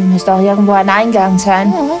 Richtig. Dann müsste auch irgendwo ein Eingang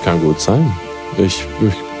sein. Kann gut sein. Ich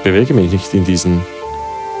bewege mich nicht in diesen...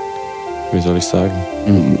 Wie soll ich sagen?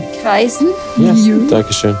 Kreisen? Ja,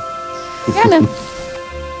 danke schön. Gerne.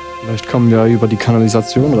 Vielleicht kommen wir über die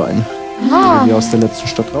Kanalisation rein. Wie wir aus der letzten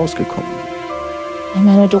Stadt rausgekommen. Ich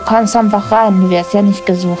meine, du kannst einfach rein. Du wirst ja nicht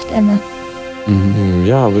gesucht, Emma.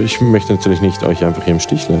 Ja, aber ich möchte natürlich nicht euch einfach hier im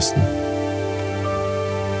Stich lassen.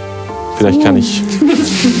 Vielleicht kann ich...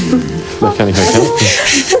 Vielleicht kann ich euch helfen.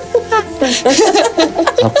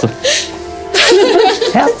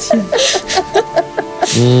 Herzchen.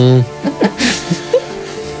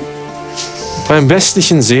 Beim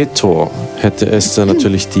westlichen Seetor hätte es dann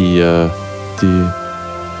natürlich wir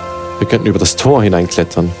könnten über das Tor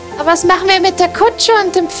hineinklettern. Aber was machen wir mit der Kutsche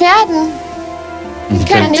und den Pferden? Die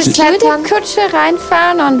können nicht Willst du klettern. die Kutsche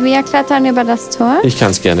reinfahren und wir klettern über das Tor? Ich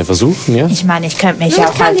kann es gerne versuchen, ja? Ich meine, ich könnte mich Ich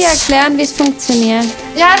auch kann dir als... erklären, wie es funktioniert.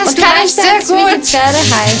 Ja, das Und du kann ich weißt sehr jetzt, wie die gut. Pferde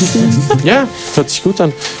heißen. Ja, hört sich gut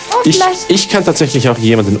an. vielleicht- Ich kann tatsächlich auch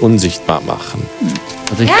jemanden unsichtbar machen.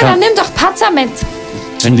 Also ich Ja, dann kann nimm doch Patzer mit.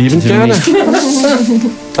 Liebend gerne.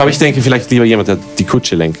 Aber ich denke vielleicht lieber jemand, der die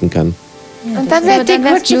Kutsche lenken kann. Und dann wird die dann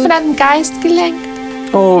wär's Kutsche gut. von einem Geist gelenkt.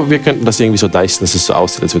 Oh, wir könnten das irgendwie so deichseln, dass es so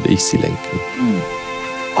aussieht, als würde ich sie lenken.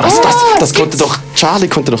 Oh, das konnte doch... Charlie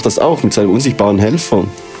konnte doch das auch mit seinem unsichtbaren Helfer.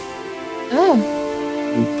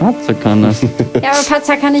 Patzer kann das. Ja, aber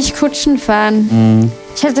Patzer kann nicht Kutschen fahren.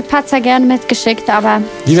 Ich hätte Patzer gern mitgeschickt, aber...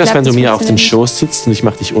 Wie wär's, ich glaub, wenn du das mir auf den funktioniert Schoß sitzt und ich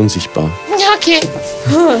mache dich unsichtbar? Ja, okay.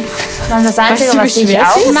 Das Einzige, Weißt du, wie was ich schwer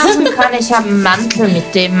es auch ist? machen kann, ich habe einen Mantel,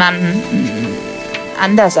 mit dem man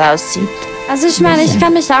anders aussieht. nicht. Also ich meine, ich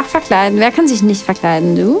kann mich auch verkleiden. Wer kann sich nicht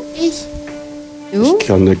verkleiden? Du? Ich. Du? Ich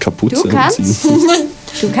kann eine Kapuze Du kannst? anziehen.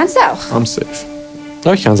 Du kannst auch. I'm safe.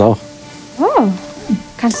 Ja, ich kann es auch. Oh,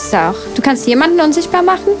 kannst du auch. Du kannst jemanden unsichtbar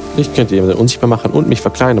machen? Ich könnte jemanden unsichtbar machen und mich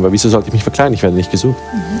verkleiden. Aber wieso sollte ich mich verkleiden? Ich werde nicht gesucht.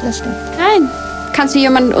 Das stimmt. Nein. Kannst du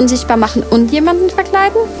jemanden unsichtbar machen und jemanden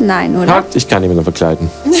verkleiden? Nein, oder? Halt, ich kann jemanden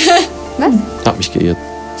verkleiden. Was? Hab mich geirrt.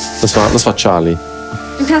 Das war Charlie.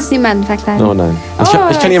 Du kannst niemanden verkleiden. Oh nein. Also Oh,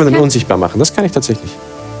 ich kann das jemanden kann- unsichtbar machen. Das kann ich tatsächlich.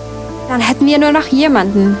 Dann hätten wir nur noch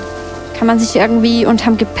jemanden. Kann man sich irgendwie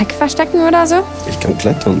unterm Gepäck verstecken oder so? Ich kann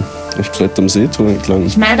klettern. Ich kletter am Seetor entlang.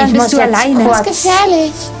 Ich meine, dann ich bist muss du jetzt alleine. kurz Das ist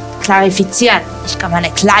gefährlich. klarifizieren. Ich kann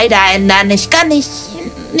meine Kleider ändern. Ich kann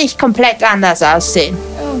nicht komplett anders aussehen.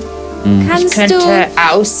 Ich Kannst könnte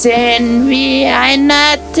du... aussehen wie einer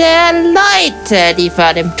der Leute, die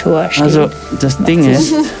vor dem Tor stehen. Also das Ding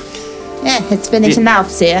ist, Ja, jetzt bin ich ein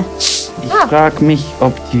Aufseher. ich frage mich,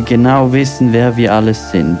 ob die genau wissen, wer wir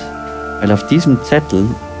alles sind. Weil auf diesem Zettel,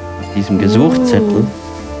 auf diesem Gesuchzettel,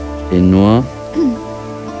 stehen nur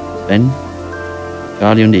Sven,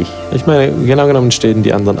 Charlie und ich. Ich meine, genau genommen stehen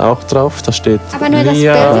die anderen auch drauf. Da steht Aber nur das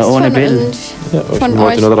Lia. Bild ist ohne von Bild. uns. Ja, ich von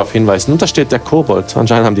wollte euch. nur darauf hinweisen. Und da steht der Kobold.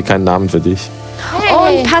 Anscheinend haben die keinen Namen für dich.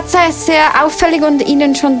 Und Patzer ist sehr auffällig und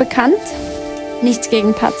Ihnen schon bekannt. Nichts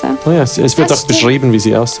gegen Patzer. Oh ja, es wird Das auch beschrieben, wie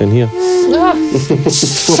sie aussehen. Hier.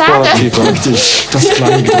 Schade. Praktisch. Das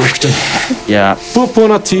Kleingedruckte. Ja,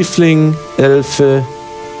 Purpurner Tiefling, Elfe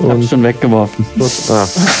ich hab's und... schon weggeworfen. Ah,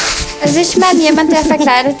 Also ich meine, jemand, der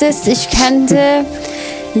verkleidet ist, ich könnte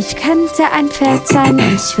ein Pferd sein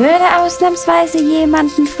und ich würde ausnahmsweise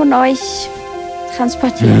jemanden von euch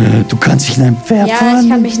transportieren. Du kannst dich in ein Pferd Ja, ich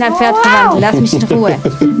kann mich in ein Pferd verwandeln. Lass mich in Ruhe.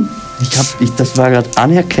 Das war gerade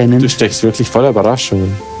anerkennend. du steckst wirklich voller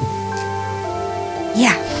Überraschungen. Ja,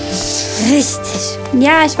 richtig.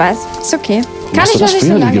 Ja, ich weiß. Ist okay. Kann Hast ich du noch das nicht so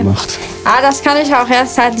früher nie lange. gemacht? Ah, das kann ich auch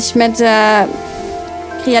erst, seit ich mit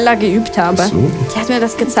Kriella geübt habe. So. Die hat mir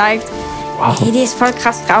das gezeigt. Wow. Die ist voll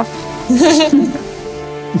krass drauf.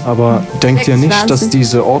 Aber denkt ihr nicht, dass 26.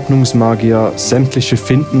 diese Ordnungsmagier sämtliche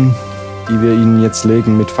Finden, die wir ihnen jetzt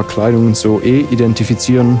legen, mit Verkleidung und so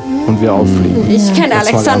identifizieren und wir auffliegen? Ich kenne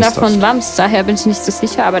Jetzt mal Alexander ernsthaft. von Lams, daher bin ich nicht so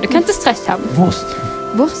sicher, aber du könntest recht haben. Wurst.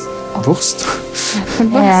 Wurst? Wurst?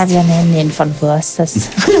 Von Wurst. Ja, wir nennen ihn von Wurst. Das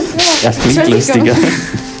Das klingt lustiger.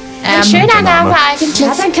 Schöner Name eigentlich.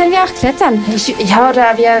 Ja, dann können wir auch klettern.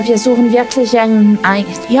 Wir suchen wirklich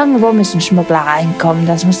irgendwo müssen Schmuggler reinkommen.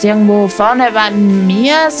 Das muss irgendwo vorne bei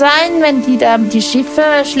mir sein, wenn die da die Schiffe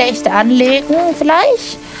schlecht anlegen,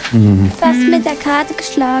 vielleicht. Was mit der Karte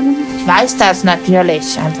geschlagen? Ich weiß das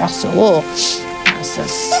natürlich, einfach so. Aus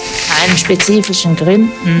keinen spezifischen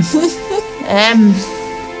Gründen.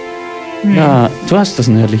 Ja, du hast das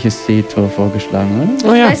nördliche Seetor vorgeschlagen,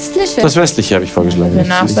 oder? Oh ja, Westliche. das westliche habe ich vorgeschlagen.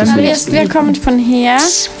 Genau, Wir kommen von her.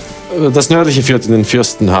 Das nördliche führt in den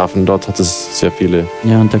Fürstenhafen. Dort hat es sehr viele.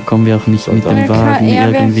 Ja, und da kommen wir auch nicht mit dem Wagen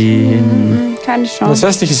irgendwie hin. Keine Chance. Das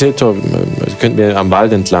westliche Seetor könnten wir am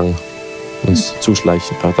Wald entlang uns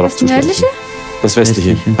zuschleichen. Darauf zuschleichen. Nördliche? Das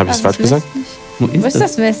westliche. Habe ich es falsch gesagt? Wo Wo ist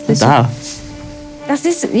das westliche? Da. Das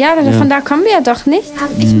ist, von da kommen wir doch nicht.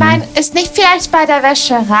 Ich meine, ist nicht vielleicht bei der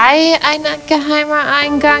Wäscherei ein geheimer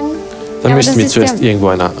Eingang? Dann müssten wir zuerst irgendwo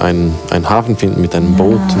einen Hafen finden mit einem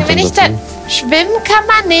Boot. Und Wenn ich dann schwimmen kann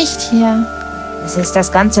man nicht hier. Das ist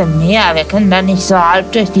das ganze Meer. Wir können da nicht so halb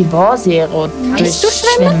durch die Borsee Kannst du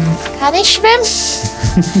schwimmen? Kann ich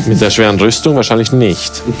schwimmen? mit der schweren Rüstung wahrscheinlich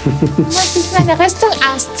nicht. Muss ich meine Rüstung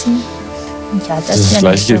ausziehen? Ja, Das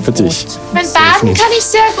gleiche gilt für dich. Mein Baden kann ich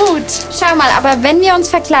sehr gut. Schau mal, aber wenn wir uns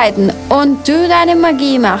verkleiden und du deine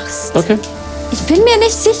Magie machst, Okay. ich bin mir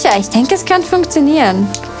nicht sicher. Ich denke, es kann funktionieren.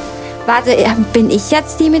 Warte, bin ich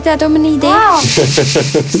jetzt die mit der dummen Idee?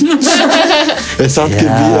 Es hat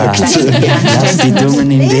gewirkt. Lass die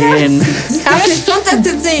dummen Ideen. Kann man nicht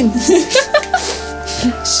runterzuziehen.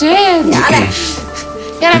 Schön.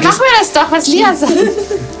 Ja, dann machen wir das doch, was Lia sagt.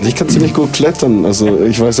 Ich kann ziemlich gut klettern. Also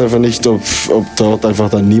ich weiß einfach nicht, ob dort einfach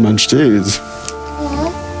dann niemand steht.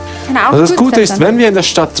 Kann auch Also das gut Gute ist, klettern. wenn wir in der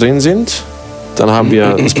Stadt drin sind, dann haben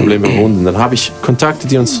wir das Problem überwunden. Dann habe ich Kontakte,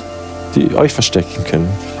 die euch verstecken können.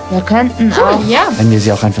 Wir könnten auch. Ja. Wenn wir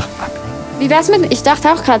sie auch einfach ab. Wie wär's mit, ich dachte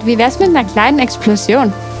auch gerade, wie wär's mit einer kleinen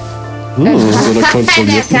Explosion? So eine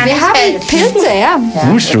kontrollierten. Wir haben Pilze, ja.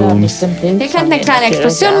 Mushrooms. Wir könnten eine kleine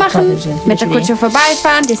Explosion machen, mit der Kutsche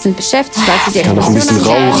vorbeifahren, die sind beschäftigt, weil sie die Kann auch ein bisschen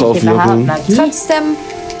Explosion Rauch aufwirbeln. Trotzdem,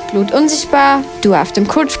 Blut unsichtbar, du auf dem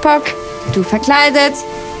Kutschbock, du verkleidet,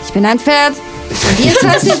 ich bin ein Pferd. Und ihr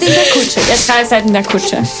zwei sind in der Kutsche. Ihr drei seid in der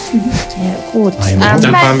Kutsche. Gut.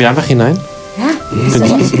 Dann fahren wir einfach hinein.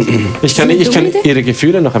 Ich kann ihre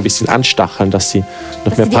Gefühle noch ein bisschen anstacheln, dass sie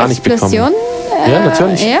noch mehr Die Panik bekommen. Explosion? Ja,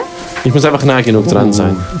 natürlich. Ja. Ich muss einfach nah genug dran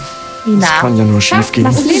sein. Das kann ja nur schief gehen.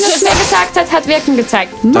 Was Linus mir gesagt hat Wirken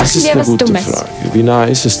gezeigt. Das Machen ist wir eine was gute Dummes. Frage. Wie nah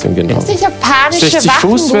ist es denn genau? Die japanische 60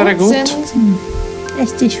 Fuß wäre gut.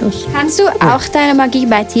 60 Fuß. Kannst du auch deine Magie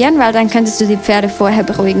bei Tieren, weil dann könntest du die Pferde vorher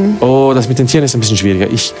beruhigen. Oh, das mit den Tieren ist ein bisschen schwieriger.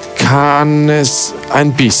 Ich kann es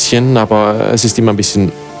ein bisschen, aber es ist immer ein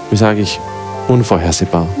bisschen, wie sage ich,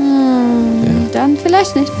 unvorhersehbar. Dann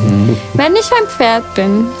vielleicht nicht. Wenn ich ein Pferd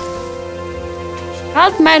bin,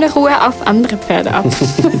 halt meine Ruhe auf andere Pferde ab.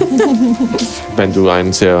 Wenn du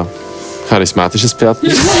ein sehr charismatisches Pferd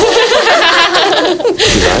bist.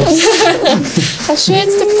 Vielleicht. Das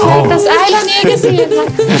schönste Pferd, das Eilon je gesehen hat.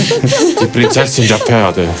 Die Prinzessin der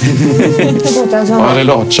Pferde. Eure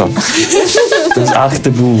Lordschaft. Das 8.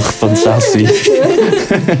 Buch von Sassi.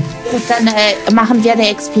 Gut, dann machen wir eine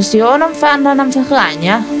Explosion und fahren dann einfach rein,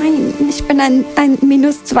 ja? Nein, ich bin ein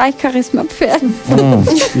 -2 Charisma-Pferd. Ein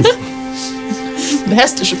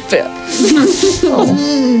hässliches Pferd.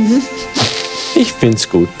 Ich find's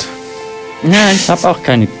gut. Ja, ich habe auch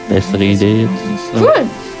keine bessere Idee. So. Cool.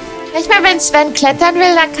 Ich meine, wenn Sven klettern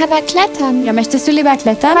will, dann kann er klettern. Ja, möchtest du lieber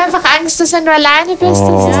klettern? Ich habe einfach Angst, dass wenn du alleine bist,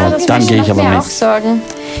 Oh, das ist dann gehe ich aber mir mit. auch Sorgen.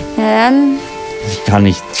 Ja, dann.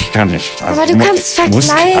 Ich kann nicht. Also, Aber du kannst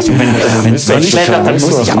verkleiden. Also wenn Sven klettert, dann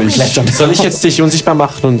muss ich auch klettern. Soll ich jetzt dich unsichtbar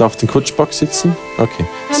machen und auf den Kutschbock sitzen? Okay.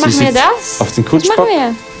 Dann machen wir das. Auf den Was machen Kutschbock?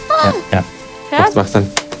 wir? Ja. Mach dann.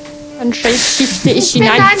 Dann schifte ich Ich bin in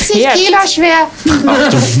ein 90 Pferd. Kilo schwer.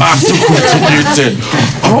 Ach du gute Güte.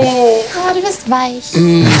 Oh, du bist weich.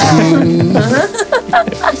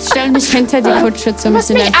 Ich stelle mich hinter die Kutsche zum Du musst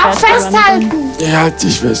mich auch festhalten. Ja, halt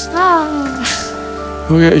dich fest.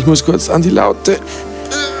 Okay, ich muss kurz an die Laute.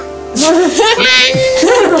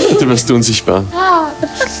 Du wirst unsichtbar. Hat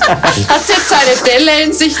sie jetzt eine Delle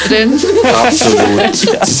in sich drin? Absolut.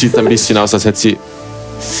 Sie sieht ein bisschen aus, als hätte sie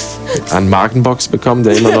einen Magenbox bekommen,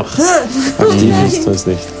 der immer noch aktiv ist. Das ist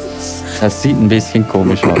nicht. Das sieht ein bisschen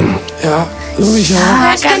komisch aus. Ja, ich auch.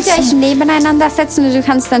 Vielleicht könnt ihr euch nebeneinander setzen und du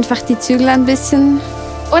kannst einfach die Zügel ein bisschen.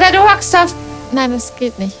 Oder du hockst auf... Nein, das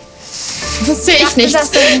geht nicht. Das sehe ich nicht.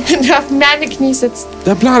 Wenn du auf meine Knie sitzt.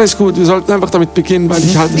 Der Plan ist gut, wir sollten einfach damit beginnen, weil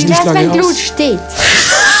ich halte es Wie nicht wär's, wenn lange Blut aus. steht?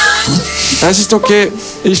 Es ist okay,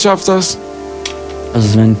 ich schaff das. Also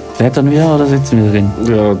Sven, klettern wir oder sitzen wir drin?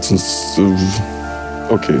 Ja, sonst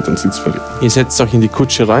Okay, dann sieht's fertig. Ihr setzt euch in die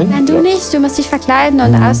Kutsche rein? Nein, du nicht. Du musst dich verkleiden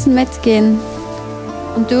und außen mitgehen.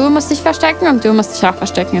 Und du musst dich verstecken und du musst dich auch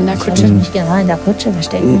verstecken in der Ich Kutsche. will mich genau in der Kutsche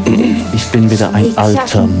verstecken. Ich bin wieder ein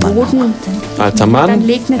alter Mann. Alter Dann Mann,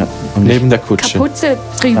 leg eine Und neben der Kutsche. Kapuze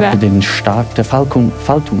ich drüber. habe den Stab der Faltung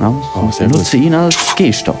aus Oh, sehr und nutze ihn als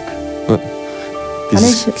Gehstock.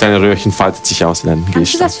 Dieses kleine Röhrchen faltet sich aus in einen Kannst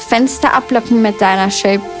du Gehstock. das Fenster ablocken mit deiner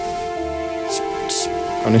Shape?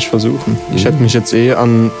 Kann ich versuchen. Ich hätte mich jetzt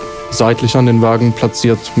seitlich an den Wagen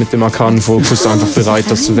platziert mit dem arkanen Fokus, einfach bereit,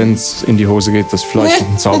 dass, wenn es in die Hose geht, dass vielleicht noch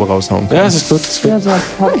ein Zauber raushauen kann. Ja, das ist gut. Das ist gut. Ja, so ein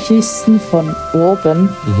paar Kisten von oben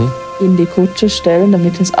in die Kutsche stellen,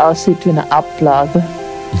 damit es aussieht wie eine Ablage.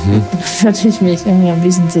 Dann würde ich mich irgendwie ein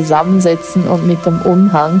bisschen zusammensetzen und mit dem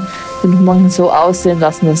Umhang den Umhang so aussehen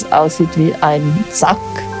lassen, dass es aussieht wie ein Sack.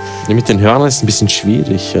 Ja, mit den Hörnern ist es ein bisschen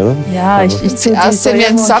schwierig, oder? Ja, ich Sieht aussehen wie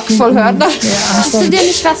ein Sack voll Hörner. Kannst du dir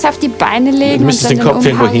nicht was auf die Beine legen? Du müsstest und den dann Kopf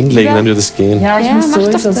irgendwo Umhang hinlegen, über? dann würde es gehen. Ja, ich Ja, muss mach doch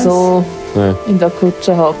sowieso das. so Ja. in der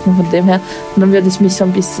Kutsche hocken, von dem her. Und dann würde ich mich so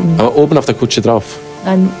ein bisschen Aber oben auf der Kutsche drauf.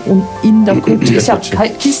 und in der Kutsche. Ich habe Kutsche.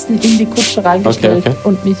 Kisten in die Kutsche reingestellt Okay.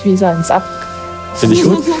 und mich wie so ein Sack Finde ich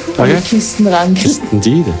gut. Okay. in Kisten rangestellt. Und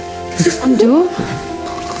die? Und du?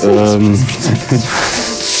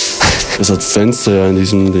 Es hat Fenster ja in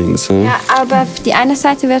diesem Dings. Ja, aber die eine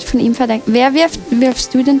Seite wird von ihm verdeckt. Wer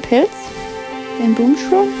wirfst du den Pilz? Den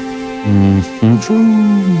Boomshroom?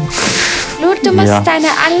 Blut, du musst Ja. deine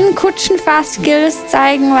allen Kutschenfahr-Skills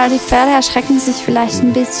zeigen, weil die Pferde erschrecken sich vielleicht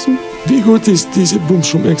ein bisschen. Wie gut ist diese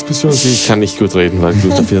Boomschum-Explosion? Ich kann nicht gut reden, weil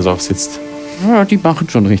Blut dafür drauf sitzt. Ja, die machen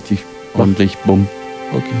schon richtig ordentlich Bumm.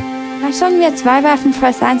 Okay. Dann sollen wir 2 werfen,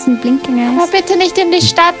 falls 1 ein Blinking Aber ist. bitte nicht in die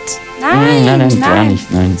Stadt. Nein, gar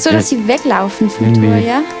nicht. Nein. So, dass sie weglaufen vom Irgendwie- Tor,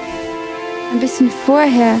 ja? Ein bisschen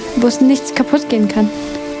vorher, wo es nichts kaputt gehen kann.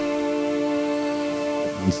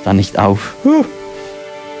 uns da nicht auf.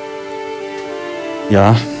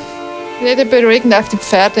 Ja, Rede beruhigend auf die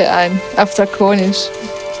Pferde ein, auf Drakonisch.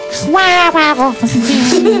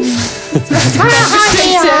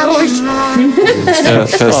 Sehr ruhig.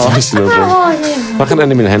 Fährst ein bisschen runter. Mach einen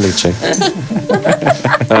Animal Handling Check.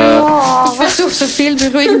 Ich versuche so viel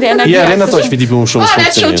beruhigende Energie. Ihr erinnert euch, wie die Boomschums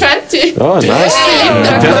Natural funktionieren. 20. Oh, nice.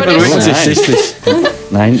 Die Pferde beruhigen sich sichtlich.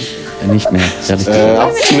 nein, nicht mehr.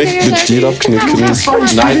 Abknickt, mit Stier abknicken.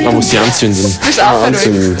 Nein, man muss sie anzünden. Bist auch beruhigt.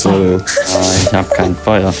 Anzünden, sorry. Ich habe kein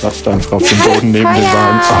Feuer. Lasst einfach auf dem Boden neben den Feuer.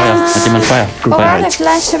 Wagen. Feuer. Hat jemand Feuer? Oh, Feuer. warte,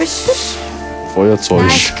 vielleicht habe ich... Feuerzeug. Nein,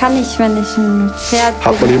 das kann ich, wenn ich ein Pferd...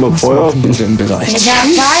 Hat man jemand Feuer? In dem Bereich. Ja,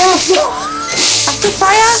 Feuer. Hast du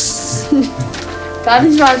Feuer? Kann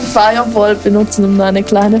ich mal einen Firewall benutzen, um eine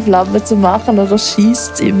kleine Flamme zu machen, oder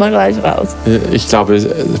schießt es immer gleich raus? Ich glaube,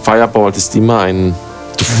 Fireball ist immer ein...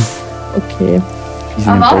 Okay. Die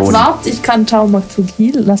sind im Aber Boden. warte, ich kann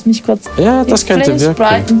Taumaturgie. Lass mich kurz. Ja, das könnte Flames, wirken.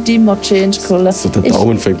 Brighten, Dimmer, Change Color. So, der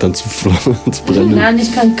Daumen fängt an zu brennen. Nein,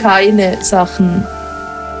 ich kann keine Sachen,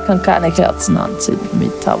 kann keine Kerzen anzünden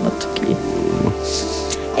mit Taumaturgie.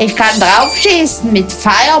 Ich kann draufschießen mit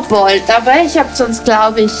Firebolt, aber ich habe sonst,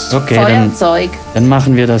 glaube ich, Okay, Feuerzeug. Dann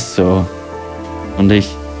machen wir das so. Und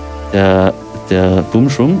der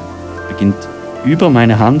Boomschum beginnt über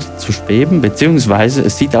meine Hand zu schweben, beziehungsweise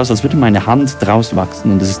es sieht aus, als würde meine Hand draus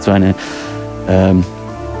wachsen. Und das ist so eine...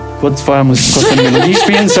 kurz vorher muss ich kurz eine Melodie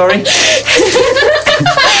spielen, sorry.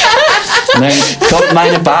 Und dann kommt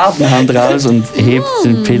meine Bartenhand raus und hebt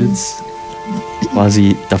den Pilz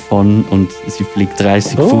quasi davon und sie fliegt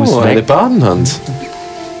 30 Fuß Oh, eine weg. Badenhand.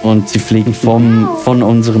 Und sie fliegen von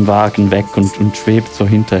unserem Wagen weg und schwebt so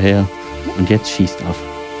hinterher. Und jetzt schießt auf.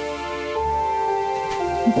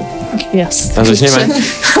 Yes. Also ich nehme an,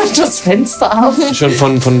 Das Fenster auf.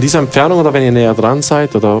 schon von dieser Entfernung oder wenn ihr näher dran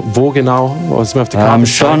seid oder wo genau? Was mir auf der Karte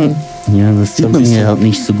Schon. Ja, das sieht man hier halt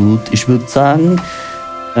nicht so gut. Ich würde sagen,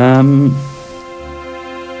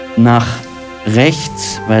 nach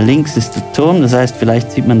rechts, weil links ist der Turm, das heißt,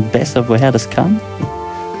 vielleicht sieht man besser, woher das kam.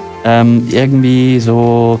 Irgendwie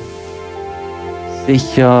so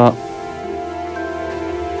sicher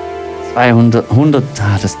 100,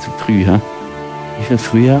 das ist zu früh, hä? Wie viel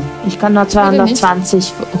früher? Ich kann nur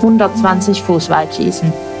 120 Fuß weit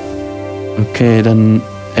schießen. Okay, dann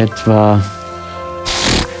etwa...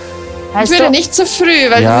 Ich Heißt würde du, nicht zu früh,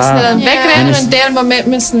 weil Ja. wir müssen dann wegrennen Wenn und es- in dem Moment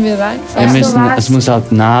müssen wir reinfahren. es muss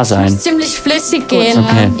halt nah sein. Ziemlich flüssig gehen.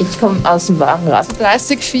 Okay. Ich komme aus dem Wagen raus.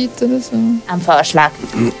 30 Feet oder so. am Vorschlag?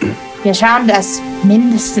 Wir schauen, dass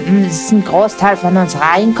mindestens ein Großteil von uns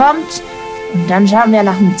reinkommt. Und dann schauen wir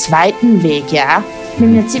nach einem zweiten Weg, ja? Ich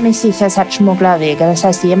bin mir ziemlich sicher, es hat Schmugglerwege. Das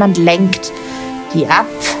heißt, jemand lenkt die ab.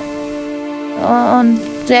 Und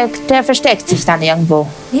der versteckt sich dann irgendwo.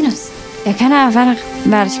 Linus, Ja, keine Ahnung.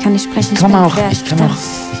 Warte, ich kann nicht sprechen. Ich kann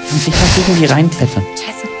sicher irgendwie reinklettern.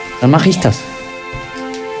 Scheiße. Dann mache ich das.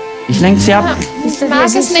 Ich lenke sie ab. Ich mag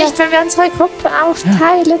es nicht, wenn wir unsere Gruppe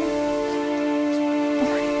aufteilen.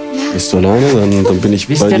 Bist du alleine? Dann bin ich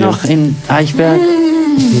Wisst bei ihr dir. noch in Eichberg?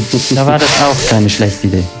 Da war das auch keine schlechte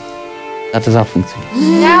Idee. Hat das auch funktioniert?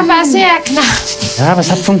 Ja, war sehr knapp. Ja, aber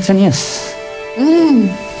es hat funktioniert.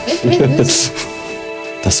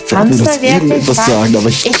 Das Pferd will uns irgendetwas sagen, aber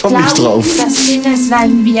ich komme nicht drauf. Das Ding ist,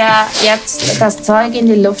 wenn wir jetzt das Zeug in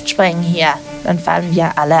die Luft sprengen hier, dann fallen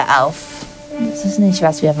wir alle auf. Das ist nicht,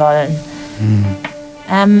 was wir wollen.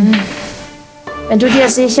 Wenn du dir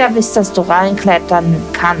sicher bist, dass du reinklettern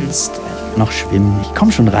kannst. Noch schwimmen. Ich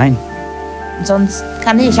komme schon rein. Sonst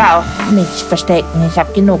kann ich auch mich verstecken. Ich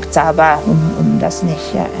habe genug Zauber, um das nicht,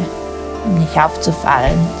 um nicht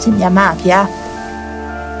aufzufallen. Sind ja Magier.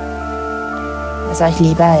 Was euch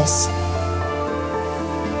lieber ist.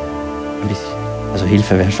 Ein bisschen. Also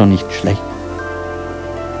Hilfe wäre schon nicht schlecht.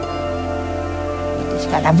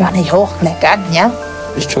 Ich kann einfach nicht hochklettern, ja?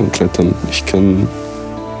 Ich kann klettern. Ich kann.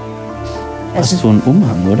 Hast du so einen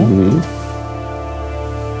Umhang, oder? Mhm.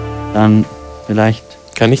 Dann vielleicht.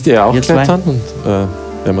 Kann ich dir auch Ihr zwei? klettern?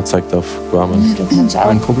 Und man zeigt auf Guaman. Du kannst auch.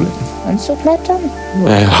 Kein Problem. Kannst du klettern?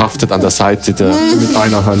 Er haftet an der Seite Mit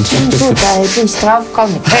einer Hand. Gut, da hätte ich drauf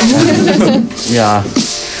kommen können. Ja.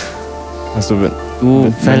 Also Du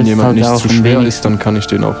wenn fällst jemand halt nicht auch zu ein schwer wenig- ist, dann kann ich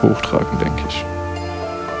den auch hochtragen, denke ich.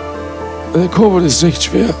 Der Kobold ist recht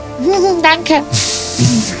schwer. Danke.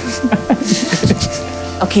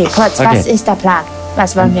 Okay, kurz, Okay. was ist der Plan?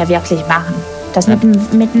 Was wollen wir wirklich machen? Das mit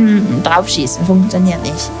dem Draufschießen funktioniert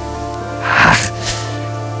nicht.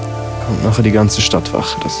 Kommt nachher die ganze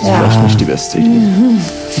Stadtwache. Das ist Ja. vielleicht nicht die beste Idee.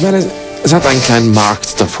 Ich meine, es hat einen kleinen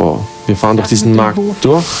Markt davor. Wir fahren durch diesen Markt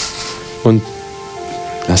durch und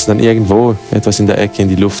lassen dann irgendwo etwas in der Ecke in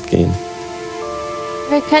die Luft gehen.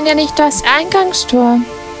 Wir können ja nicht durchs Eingangstor.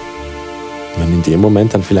 Und in dem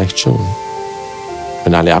Moment dann vielleicht schon.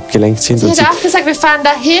 Wenn alle abgelenkt sind Sie und hat auch gesagt, wir fahren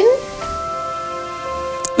dahin,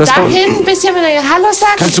 Das war- dahin, bis jemand Hallo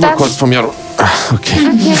sagt. Kannst du mal kurz von mir... Okay.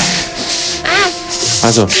 Okay.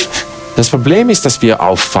 Also, das Problem ist, dass wir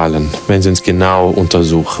auffallen, wenn sie uns genau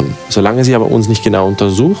untersuchen. Solange sie aber uns nicht genau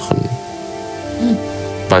untersuchen,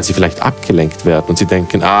 weil sie vielleicht abgelenkt werden und sie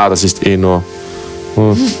denken, das ist eh nur...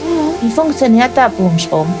 Wie funktioniert der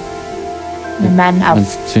Boomstrom? Wenn man Man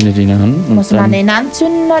zündet ihn an und muss man dann, ihn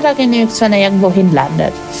anzünden oder genügt es, wenn er irgendwo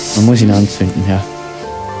hinlandet? man muss ihn anzünden, ja.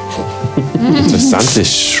 Interessante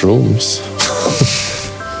Shrooms.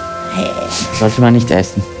 Sollte man nicht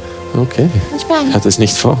essen. Okay. Ich hatte es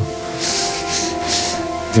nicht vor.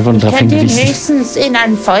 Wir wurden darauf Könnt ihn hingewiesen. höchstens in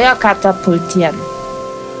ein Feuer katapultieren.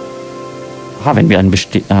 Wenn wir einen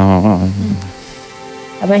besti... Aber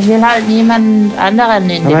ich will halt niemand anderen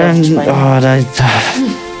in die Aber Luft dann, sprengen.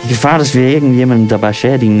 die Gefahr, dass wir irgendjemanden dabei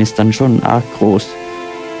schädigen, ist dann schon arg groß.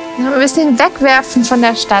 Aber wir müssen ihn wegwerfen von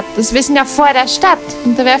der Stadt. Wir sind ja vor der Stadt.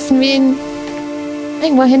 Und da werfen wir ihn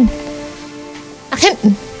irgendwo hin. Nach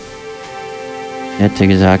hinten. Ich hätte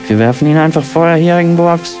gesagt, wir werfen ihn einfach vorher hier irgendwo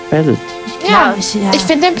aufs Feld. Ja. Ja. Ich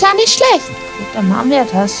finde den Plan nicht schlecht. Gut, dann machen wir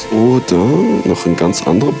das. Oder noch ein ganz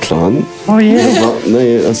anderer Plan. Oh je.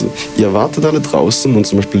 Ihr wartet alle draußen und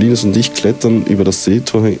zum Beispiel Linus und ich klettern über das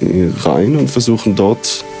Seetor rein und versuchen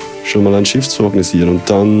dort schon mal ein Schiff zu organisieren. Und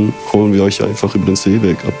dann holen wir euch einfach über den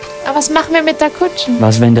Seeweg ab. Aber was machen wir mit der Kutsche?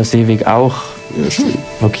 Was, wenn der Seeweg auch Ja, stimmt.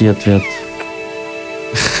 blockiert wird?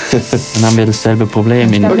 Dann haben wir dasselbe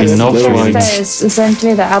Problem in Das Nordschweden. Beste ist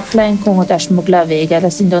entweder Ablenkung oder Schmugglerwege.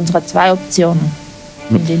 Das sind unsere zwei Optionen,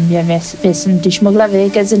 in denen wir wissen, die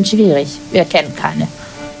Schmugglerwege sind schwierig. Wir kennen keine.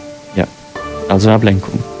 Ja, also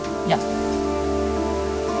Ablenkung. Ja.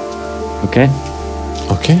 Okay?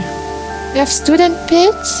 Okay. Wirfst du den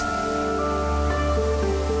Pilz?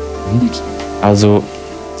 Also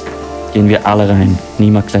gehen wir alle rein.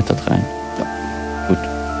 Niemand klettert rein. Ja. Gut.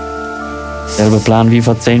 Selber Plan wie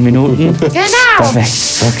vor 10 Minuten. Genau. Perfekt.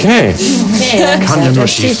 Okay. Kann ja nur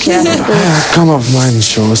schief gehen. Komm auf meinen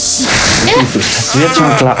Schoß. Das wird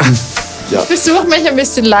schon klappen. Ich versuche mich ein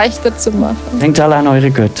bisschen leichter zu machen. Denkt alle an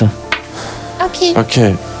eure Götter. Okay.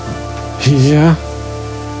 Okay. Hier.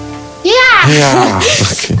 Ja.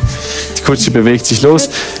 Okay. Die Kutsche bewegt sich los.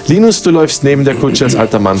 Linus, du läufst neben der Kutsche als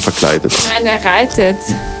alter Mann verkleidet. Nein, er reitet.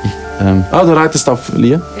 Du reitest auf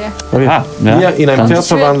Lia? Ja. Okay. Ah, ja. Lia in ein Dann- Pferd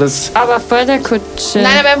verwandelst. Aber vor der Kutsche. Nein,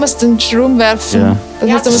 aber er muss den Shroom werfen. Ja. Das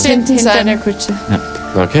heißt, er muss stimmt, hinten hinter der sein. Kutsche.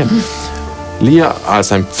 Okay. Lia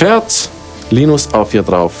als ein Pferd, Linus auf ihr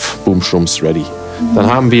drauf. Boom, Shrooms ready. Dann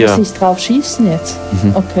haben Muss wir... ich drauf schießen jetzt?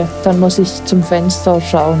 Okay, dann muss ich zum Fenster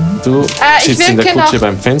schauen. Du ich sitzt in der winke Kutsche noch.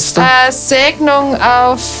 beim Fenster. Segnung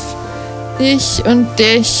auf dich und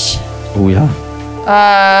dich. Oh ja.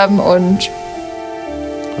 Und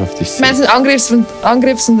Auf dich ich meine, es sind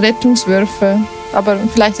Angriffs- und Rettungswürfe. Aber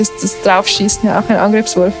vielleicht ist das Draufschießen ja auch ein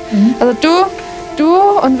Angriffswurf. Also du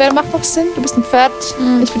und wer macht noch Sinn? Du bist ein Pferd,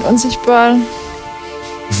 ich bin unsichtbar.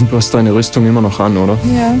 Du hast deine Rüstung immer noch an, oder?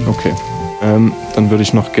 Ja. Okay. Dann würde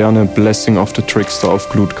ich noch gerne Blessing of the Trickster auf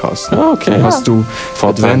Blut casten. Okay. Dann hast du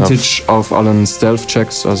Advantage auf allen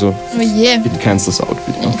Stealth-Checks, also Oh je. it cancels out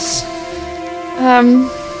wieder.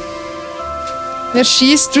 Wer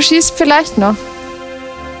schießt? Du schießt vielleicht noch.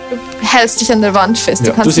 Du hältst dich an der Wand fest. Ja,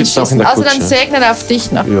 du kannst du sitzt nicht auch in schießen. der Also dann Kutsche. segnen auf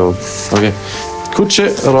dich noch. Ja, okay. Die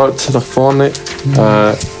Kutsche rollt nach vorne,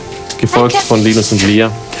 gefolgt von Linus und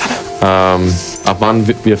Lia. Ab wann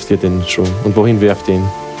wirft ihr den schon? Und wohin wirft ihr ihn?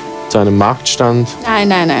 Zu einem Marktstand?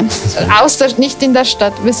 Nein. Nicht in der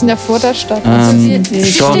Stadt. Wir sind ja vor der Stadt.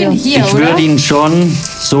 Schon, hier, ich oder? würde ihn schon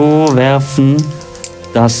so werfen,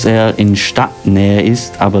 dass er in Stadtnähe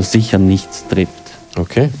ist, aber sicher nichts trifft.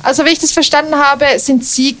 Okay. Also wie ich das verstanden habe, sind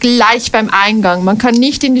sie gleich beim Eingang. Man kann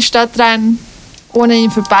nicht in die Stadt rein, ohne ihn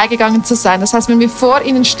vorbeigegangen zu sein. Das heißt, wenn wir vor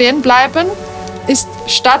ihnen stehen bleiben, ist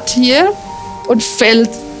Stadt hier und Feld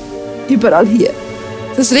überall hier.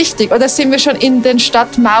 Das ist richtig. Oder sind wir schon in den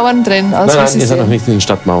Stadtmauern drin? Also Nein, ihr seid noch nicht in den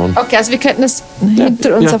Stadtmauern. Okay, also wir könnten es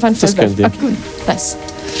hinter uns auf ein das Feld könnt ihr. werfen. Okay, nice.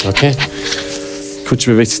 Okay.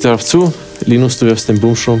 Kutsche bewegt sich darauf zu. Linus, du wirfst den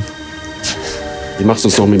Boomstrom. Ich mach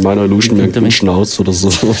das noch mit meiner Illusion, mit dem Schnauz oder so.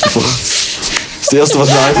 Das erste, was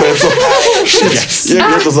mir einfällt, so. Shit,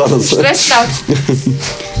 irgendetwas anderes. Stressschnauz.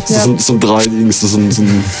 So ein Dreidings, so ein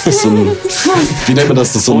wie nennt man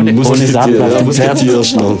das? So ein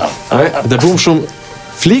Musketierschnauz. Der Boomstrom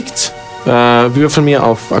fliegt. Würfel mir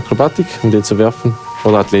auf Akrobatik, um den zu werfen.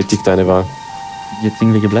 Oder Athletik, deine Wahl. Jetzt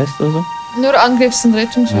irgendwie gebläst oder so? Nur Angriffs- und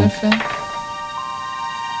Rettungswürfe.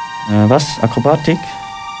 Was? Akrobatik?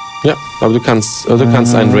 Ja, aber du kannst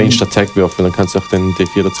einen Ranged Attack würfeln, dann kannst du auch den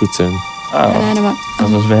D4 dazuzählen. Nein, aber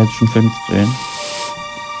Also das wäre jetzt schon 15.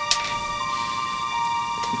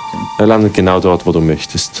 Er landet genau dort, wo du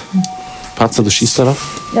möchtest. Patzer, du schießt darauf?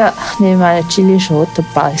 Ja, nehme meine Chili-Schote,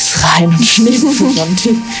 beiß rein und schnippel von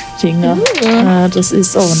die Dinger. Das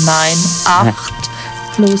ist, oh nein, 8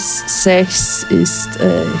 plus 6 ist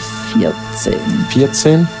 14,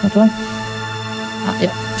 14. oder? Ah, ja,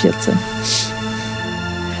 14.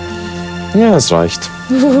 Ja, es reicht.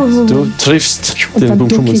 Du triffst Und den dann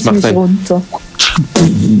Boomstrom ducke und es ich macht mich runter.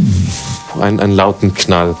 einen lauten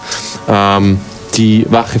Knall. Die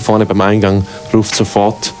Wache vorne beim Eingang ruft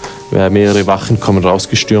sofort. Mehrere Wachen kommen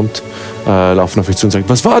rausgestürmt, laufen auf euch zu und sagen,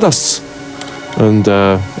 was war das? Und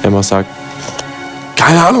Emma sagt,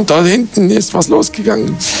 keine Ahnung, da hinten ist was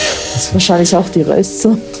losgegangen. Das ist wahrscheinlich auch die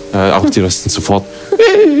Röster. Auch die rösten sofort.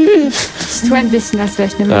 es tut ein bisschen, als wäre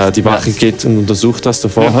ich nämlich. Die Wache geht und untersucht das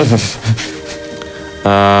sofort.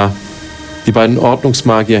 Die beiden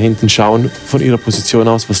Ordnungsmagier hinten schauen von ihrer Position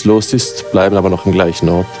aus, was los ist, bleiben aber noch am gleichen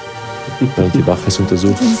Ort, während die Wache es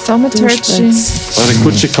untersucht. Thaumaturgy. Eure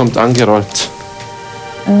Kutsche kommt angerollt.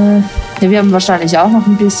 Ja, wir haben wahrscheinlich auch noch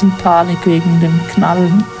ein bisschen Panik wegen dem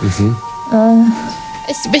Knallen.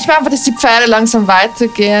 Ich mache einfach, dass die Pferde langsam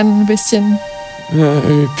weitergehen, ein bisschen.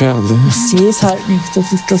 Pferde. Ich sehe es halt nicht,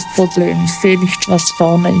 das ist das Problem. Ich sehe nicht, was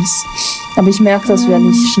vorne ist. Aber ich merke, dass wir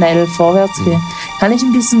nicht schnell vorwärts gehen. Kann ich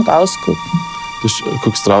ein bisschen rausgucken? Du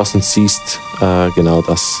guckst raus und siehst genau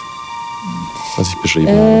das, was ich beschrieben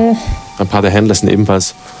habe. Ein paar der Händler sind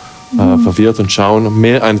ebenfalls verwirrt und schauen.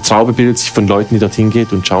 Eine Traube bildet sich von Leuten, die dorthin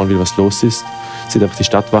geht und schauen, wie was los ist. Sieht einfach die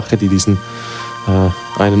Stadtwache, die diesen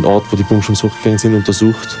einen Ort, wo die Boomstroms hochgegangen sind,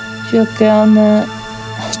 untersucht. Ich würde gerne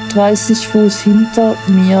 30 Fuß hinter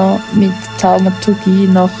mir mit Thaumaturgie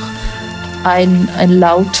noch ein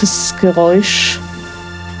lautes Geräusch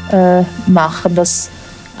machen, das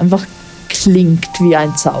einfach klingt wie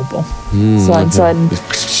ein Zauber.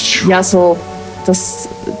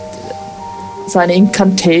 So eine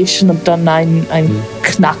Incantation und dann ein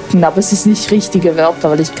Knacken, aber es ist nicht richtige Wörter,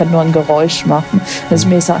 weil ich kann nur ein Geräusch machen. Also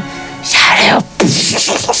mir sagt,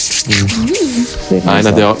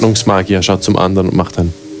 Einer der Ordnungsmagier schaut zum anderen und macht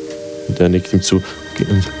dann, und er nickt ihm zu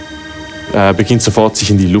und beginnt sofort sich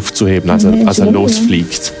in die Luft zu heben, als er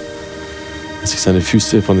losfliegt. Als sich seine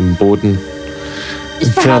Füße von dem Boden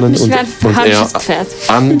entfernen und er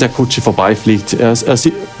an der Kutsche vorbeifliegt. Er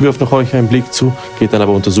wirft noch euch einen Blick zu, geht dann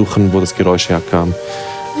aber untersuchen, wo das Geräusch herkam.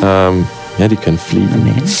 Ja, die können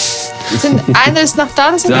fliegen. Einer ist noch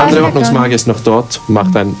da, der andere Ordnungsmagier ist noch dort,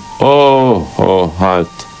 macht ein halt.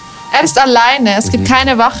 Er ist alleine, es gibt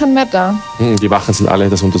keine Wachen mehr da. Die Wachen sind alle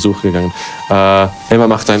das untersuchen gegangen. Emma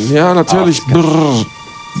macht ein, ja natürlich, brrr,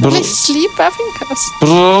 Soll ich Sleep Having Cast?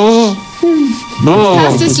 brrr.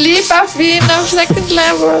 Das ist lieb auf ihn auf Second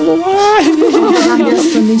Level. Dann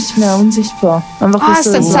wirst du nicht mehr unsichtbar. Einfach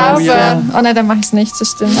Ist der Zauber. Oh nein, dann mach ich es nicht,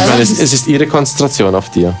 das stimmt. Ich meine, es ist ihre Konzentration auf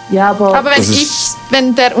dir. Ja, aber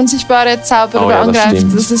wenn der unsichtbare Zauberer angreift,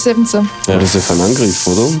 das ist eben so. Ja, das ist ja kein Angriff,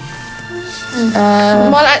 oder?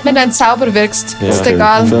 Mal, wenn du ein Zauber wirkst, ist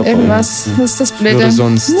egal, irgendwas. Das ist das Ich Blöde. würde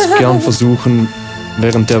sonst gern versuchen,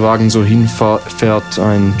 während der Wagen so hinfährt,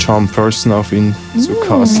 ein Charm Person auf ihn zu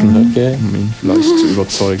casten, Okay. um ihn vielleicht zu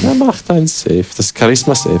überzeugen. Er macht ein Save. Das ist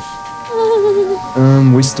Charisma-Save.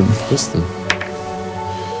 Wisdom.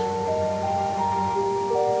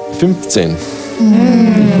 15.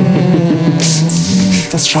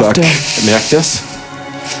 Das schafft er. Merkt ihr es?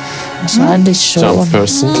 wahrscheinlich schon. Jump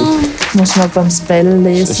Person. Muss man beim Spell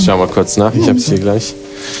lesen. Ich schau mal kurz nach. Ich hab's hier gleich.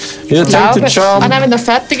 Ihr glaube, Charm. nein, wenn er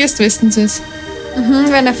fertig ist, wissen sie es.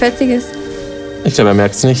 Wenn er fertig ist. Ich glaube, er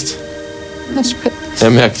merkt es nicht. Er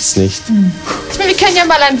merkt es nicht. Wir können ja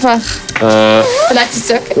mal einfach. Vielleicht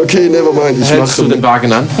ist es okay. Okay, nevermind. Hältst du den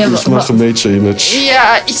Wagen an? Ich mache Major Image.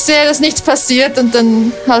 Ja, ich sehe, dass nichts passiert und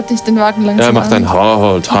dann halte ich den Wagen langsam Er macht an. ein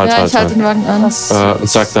Halt. Ja, ich halte den Wagen an. Und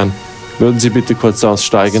sagt dann, würden Sie bitte kurz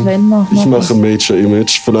aussteigen? Sven macht Ich noch mache Major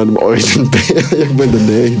Image von einem Eulenbär irgendwo in der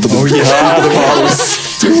Nähe hinter dem Haus.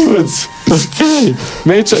 Okay.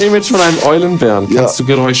 Major Image von einem Eulenbären. Kannst du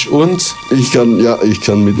Geräusch und? Ich kann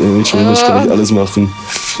mit Major Image kann ich alles machen.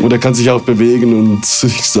 Und er kann sich auch bewegen und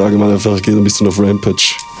ich sage mal einfach, geht ein bisschen auf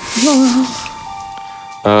Rampage.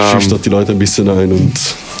 Schüchtert die Leute ein bisschen ein und...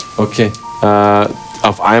 Okay.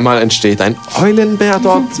 Auf einmal entsteht ein Eulenbär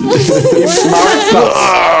dort im Marktplatz.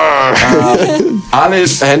 Alle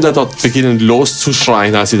Händler dort beginnen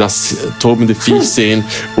loszuschreien, als sie das tobende Viech sehen.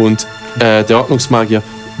 Und der Ordnungsmagier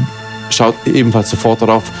schaut ebenfalls sofort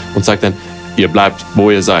darauf und sagt dann, ihr bleibt, wo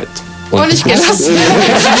ihr seid. Und ich gelassen.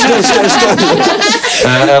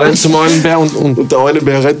 Er rennt zum Eulenbär und der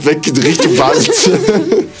Eulenbär rennt weg in Richtung Wald.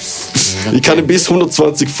 Ich kann ihn bis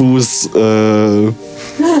 120 Fuß...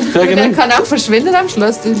 Der kann auch verschwinden am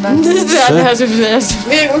Schluss.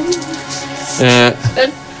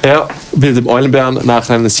 Er will dem Eulenbären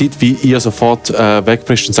nachrennen, sieht, wie ihr sofort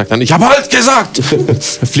wegbricht und sagt dann, ich habe halt gesagt!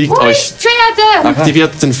 Er fliegt euch, Pferde!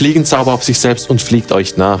 aktiviert den Fliegenzauber auf sich selbst und fliegt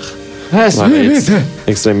euch nach. Weil er jetzt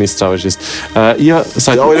extrem misstrauisch ist. Ihr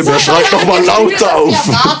seid der Eulenbär schreit nochmal lauter auf.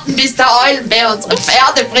 Wir warten, bis der Eulenbär unsere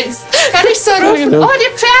Pferde frisst. Kann ich so rufen? Oh,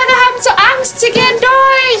 die Pferde haben so Angst, sie gehen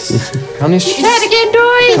durch. Kann ich, Die Pferde gehen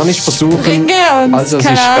durch. kann ich versuchen, als er sich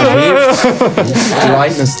Keine erhebt,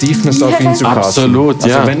 Lightness, Deafness auf ihn zu casten? Absolut,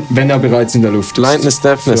 ja. Also wenn er bereits in der Luft ist. Lightness,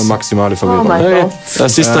 Deafness. Für maximale Verwirrung. mein Okay. Gott.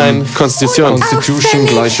 Das ist ein Konstitution. Constitution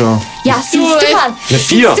gleicher. Ja, siehst du mal. Eine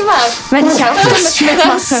 4. Wenn ich auch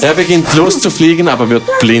mitmache. Er beginnt loszufliegen, aber wird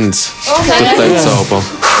blind durch deinen Zauber.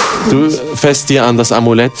 Du fässt dir an das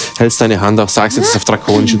Amulett, hältst deine Hand auf, sagst jetzt auf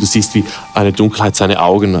Drakonisch und du siehst, wie eine Dunkelheit seine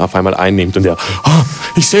Augen auf einmal einnimmt und er,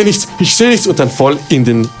 ich sehe nichts und dann voll in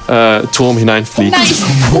den Turm hineinfliegt.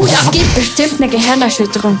 Oh, da gibt bestimmt eine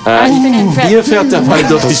Gehirnerschütterung. Ihr fährt dabei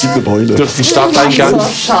durch die Stadteingang. So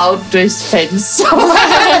schaut durchs Fenster.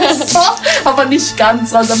 Aber nicht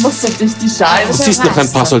ganz, weil er muss so durch die Scheibe. Du siehst noch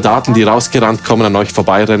ein paar Soldaten, die rausgerannt kommen, an euch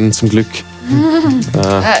vorbeirennen zum Glück.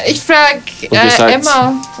 Ich frage ihr seid-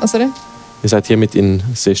 Emma. Oh, sorry. Ihr seid hiermit in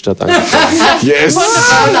Seestadt angekommen. Yes!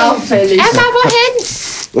 Unauffällig. Emma, wohin?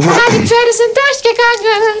 Die Pferde sind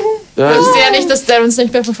durchgegangen. Ich sehe ja nicht, dass der uns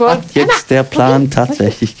nicht mehr verfolgt. Jetzt der Plan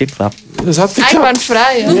tatsächlich geklappt. Das hat geklappt.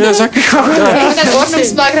 Einwandfrei. Ja. Ja, das hat geklappt. Und ein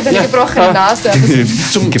Ordnungsmager hat eine gebrochene Nase.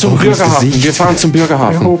 Zum Bürgerhafen. Wir fahren zum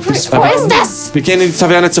Bürgerhafen. Wo ist das? Wir gehen in die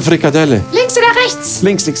Taverne zur Frikadelle. Links oder rechts?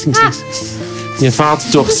 Links. Ihr fahrt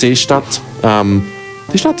durch Seestadt.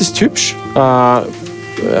 Die Stadt ist hübsch. Er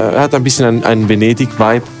hat ein bisschen einen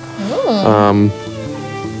Venedig-Vibe.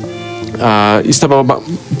 Ist aber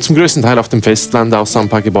zum größten Teil auf dem Festland, außer ein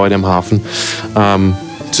paar Gebäude am Hafen,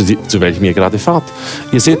 zu welchem ihr gerade fahrt.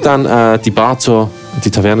 Ihr seht dann die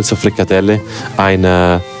Taverne zur Frikadelle, ein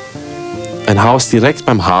Haus direkt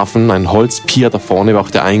beim Hafen, ein Holzpier da vorne, wo auch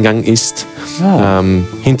der Eingang ist.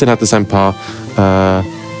 Hinten hat es ein paar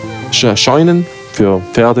Scheunen für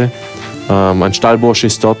Pferde. Ein Stallbursche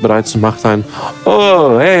ist dort bereits und macht ein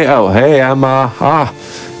hey, Emma.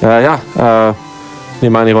 Ich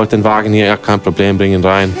meine, ihr wollt den Wagen hier, ja, kein Problem, bringen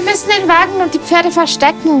rein. Wir müssen den Wagen und die Pferde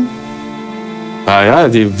verstecken.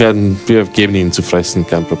 Wir geben ihnen zu fressen,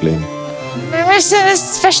 kein Problem. Wir müssen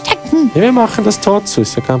es verstecken. Ja, wir machen das tot, so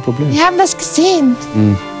ist ja kein Problem. Wir haben das gesehen.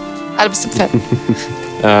 Alle bist du Pferd.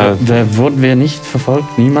 Wurden wir nicht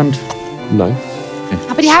verfolgt? Niemand? Nein.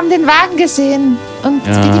 Aber die haben den Wagen gesehen und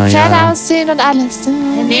wie die Pferde aussehen und alles.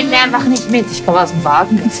 Dann nehmen wir einfach nicht mit. Ich komme aus dem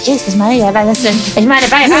Wagen. Das meine ich, weil das denn. Ich meine,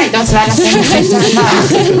 bei Reidos war das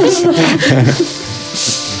denn nicht.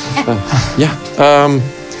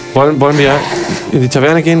 Wollen wir in die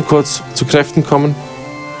Taverne gehen, kurz zu Kräften kommen?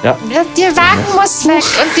 Ja. Der Wagen muss weg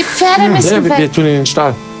und die Pferde müssen weg. Wir tun in den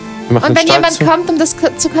Stall. Und wenn jemand kommt, um das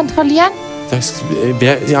zu kontrollieren?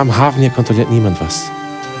 Am Hafen hier kontrolliert niemand was.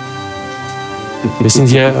 Wir sind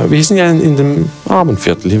ja in dem armen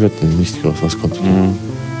Viertel. Hier wird nicht groß was kontrolliert.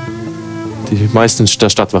 Die meisten der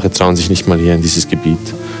Stadtwache trauen sich nicht mal hier in dieses Gebiet.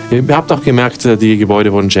 Ihr habt auch gemerkt, die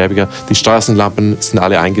Gebäude wurden schäbiger. Die Straßenlampen sind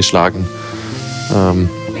alle eingeschlagen.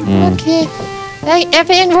 Okay.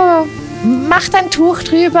 Irgendwo macht ein Tuch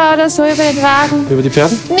drüber oder so über den Wagen. Über die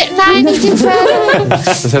Pferde? Nein, nicht die Pferde.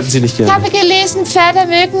 Das hätten Sie nicht gerne. Ich habe gelesen, Pferde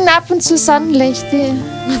mögen ab und zu Sonnenlicht.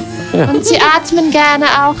 Und sie atmen gerne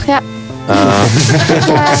auch, ja.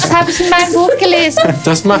 Das habe ich in meinem Buch gelesen.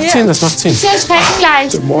 Das macht Sinn. Sie erschrecken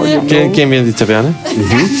gleich. Gehen wir in die Taverne?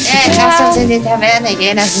 Lass uns in die Taverne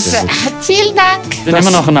gehen. Das ist, vielen Dank. Ich bin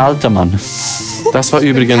immer noch ein alter Mann. Das war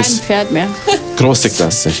übrigens Kein Pferd mehr. große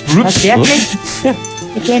Klasse. Was, wirklich? Ja.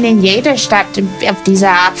 Wir gehen in jede Stadt auf diese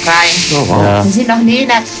Art rein. Oh, wow. Wir sind noch nie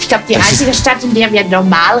ich glaube, die einzige Stadt, in der wir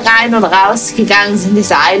normal rein und rausgegangen sind,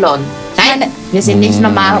 ist Eilon. Nein, wir sind nicht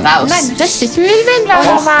normal raus. Nein, richtig. Wir waren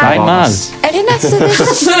normal. Einmal. Erinnerst du dich?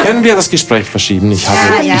 Können wir das Gespräch verschieben? Ich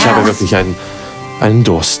habe wirklich einen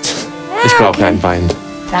Durst. Ich brauche einen Wein.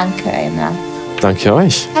 Danke, Emma. Danke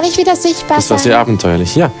euch. Kann ich wieder sichtbar Das war sein? sehr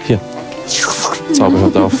abenteuerlich. Ja, hier. Zauber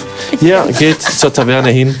hört auf. Ihr geht zur Taverne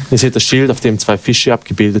hin. Ihr seht das Schild, auf dem 2 Fische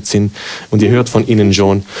abgebildet sind. Und ihr hört von innen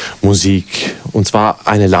schon Musik. Und zwar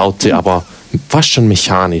eine laute, aber fast schon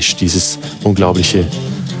mechanisch. Dieses unglaubliche,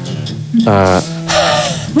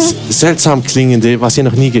 seltsam klingende, was ihr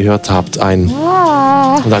noch nie gehört habt.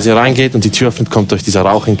 Und als ihr reingeht und die Tür öffnet, kommt euch dieser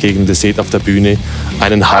Rauch entgegen. Und ihr seht auf der Bühne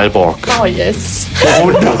einen Halborg. Oh yes.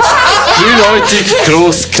 Frühleutig,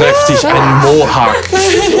 groß, kräftig, ein Mohawk,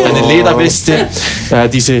 eine Lederweste,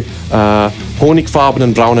 diese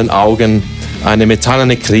honigfarbenen braunen Augen, eine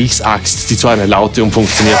metallene Kriegsaxt, die zu einer Laute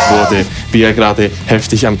umfunktioniert wurde, wie er gerade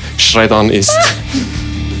heftig am Schreddern ist.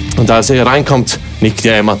 Und als er reinkommt, nickt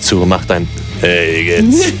er immer zu, macht ein Hey, wie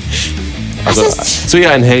geht's? Also zu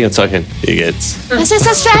ihr ein Hey und zu euch ein Wie geht's? Was ist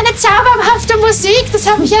das für eine zauberhafte Musik? Das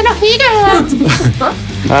habe ich ja noch nie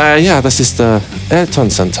gehört. Ja, das ist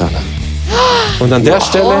Elton Santana. Und an der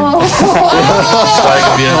Stelle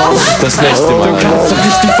steigen wir das nächste Mal. Du kannst doch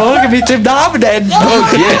nicht die Folge mit dem Namen nennen. Oh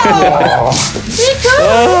yeah.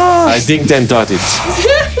 I think then got it.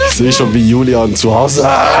 Ich sehe schon, wie Julian zu Hause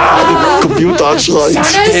den Computer anschreit.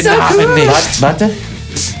 Den Namen nicht. Warte.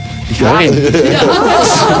 Ich höre ihn.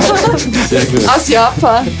 Sehr gut. Aus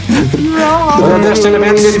Japan. Und an der Stelle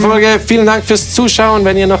beenden wir die Folge. Vielen Dank fürs Zuschauen,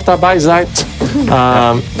 wenn ihr noch dabei seid.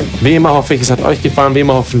 Wie immer hoffe ich, es hat euch gefallen. Wie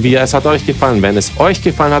immer hoffen wir, es hat euch gefallen. Wenn es euch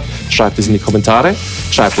gefallen hat, schreibt es in die Kommentare.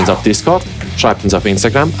 Schreibt uns auf Discord. Schreibt uns auf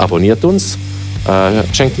Instagram. Abonniert uns.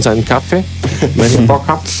 Schenkt uns einen Kaffee, wenn ihr Bock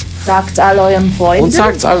habt. Sagt all euren Freunden. Und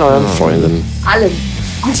sagt es all euren Freunden. Allen.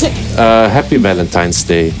 Happy Valentine's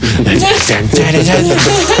Day.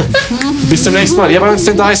 Bis zum nächsten Mal. Hier bei uns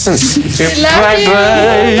den Diceons. Bye,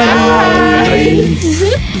 bye.